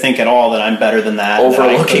 For me to think at all that I'm better than that.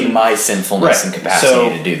 Overlooking my sinfulness and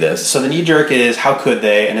capacity to do this. So the knee-jerk is, how could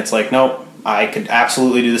they? And it's nope, I could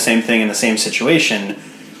absolutely do the same thing in the same situation.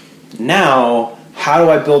 Now, how do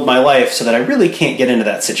I build my life so that I really can't get into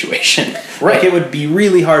that situation? Right. It would be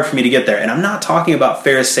really hard for me to get there. And I'm not talking about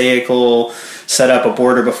Pharisaical, set up a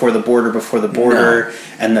border before the border,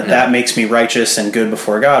 and that makes me righteous and good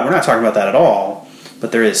before God. We're not talking about that at all.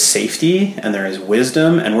 But there is safety and there is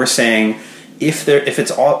wisdom, and we're saying if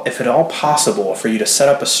at all possible for you to set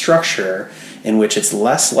up a structure in which it's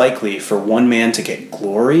less likely for one man to get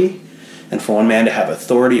glory, and for one man to have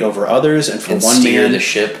authority over others, and for one steer man the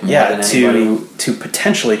ship more than anybody, to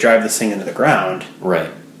potentially drive this thing into the ground. Right.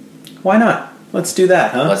 Why not? Let's do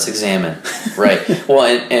that, huh? Let's examine. Right. Well,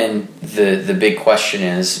 and the big question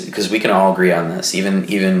is, because we can all agree on this,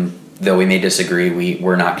 even though we may disagree,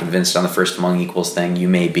 we're not convinced on the first among equals thing. You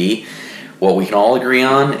may be. What we can all agree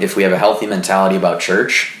on, if we have a healthy mentality about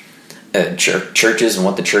churches and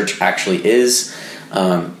what the church actually is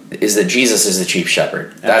that Jesus is the chief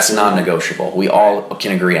shepherd. That's non-negotiable. We all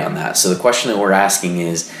can agree on that. So the question that we're asking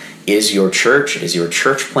is your church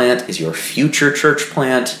plant, is your future church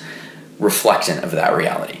plant reflectant of that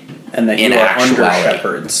reality? And that you are under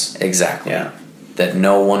shepherds. Exactly. Yeah. That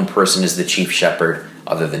no one person is the chief shepherd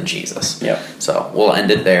other than Jesus. Yep. So we'll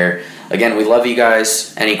end it there. again, we love you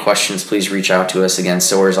guys. Any questions, please reach out to us. Again,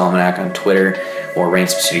 Sowers Almanac on Twitter, or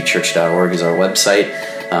RainsfordCityChurch.org is our website.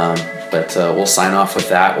 But we'll sign off with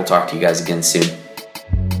that. We'll talk to you guys again soon.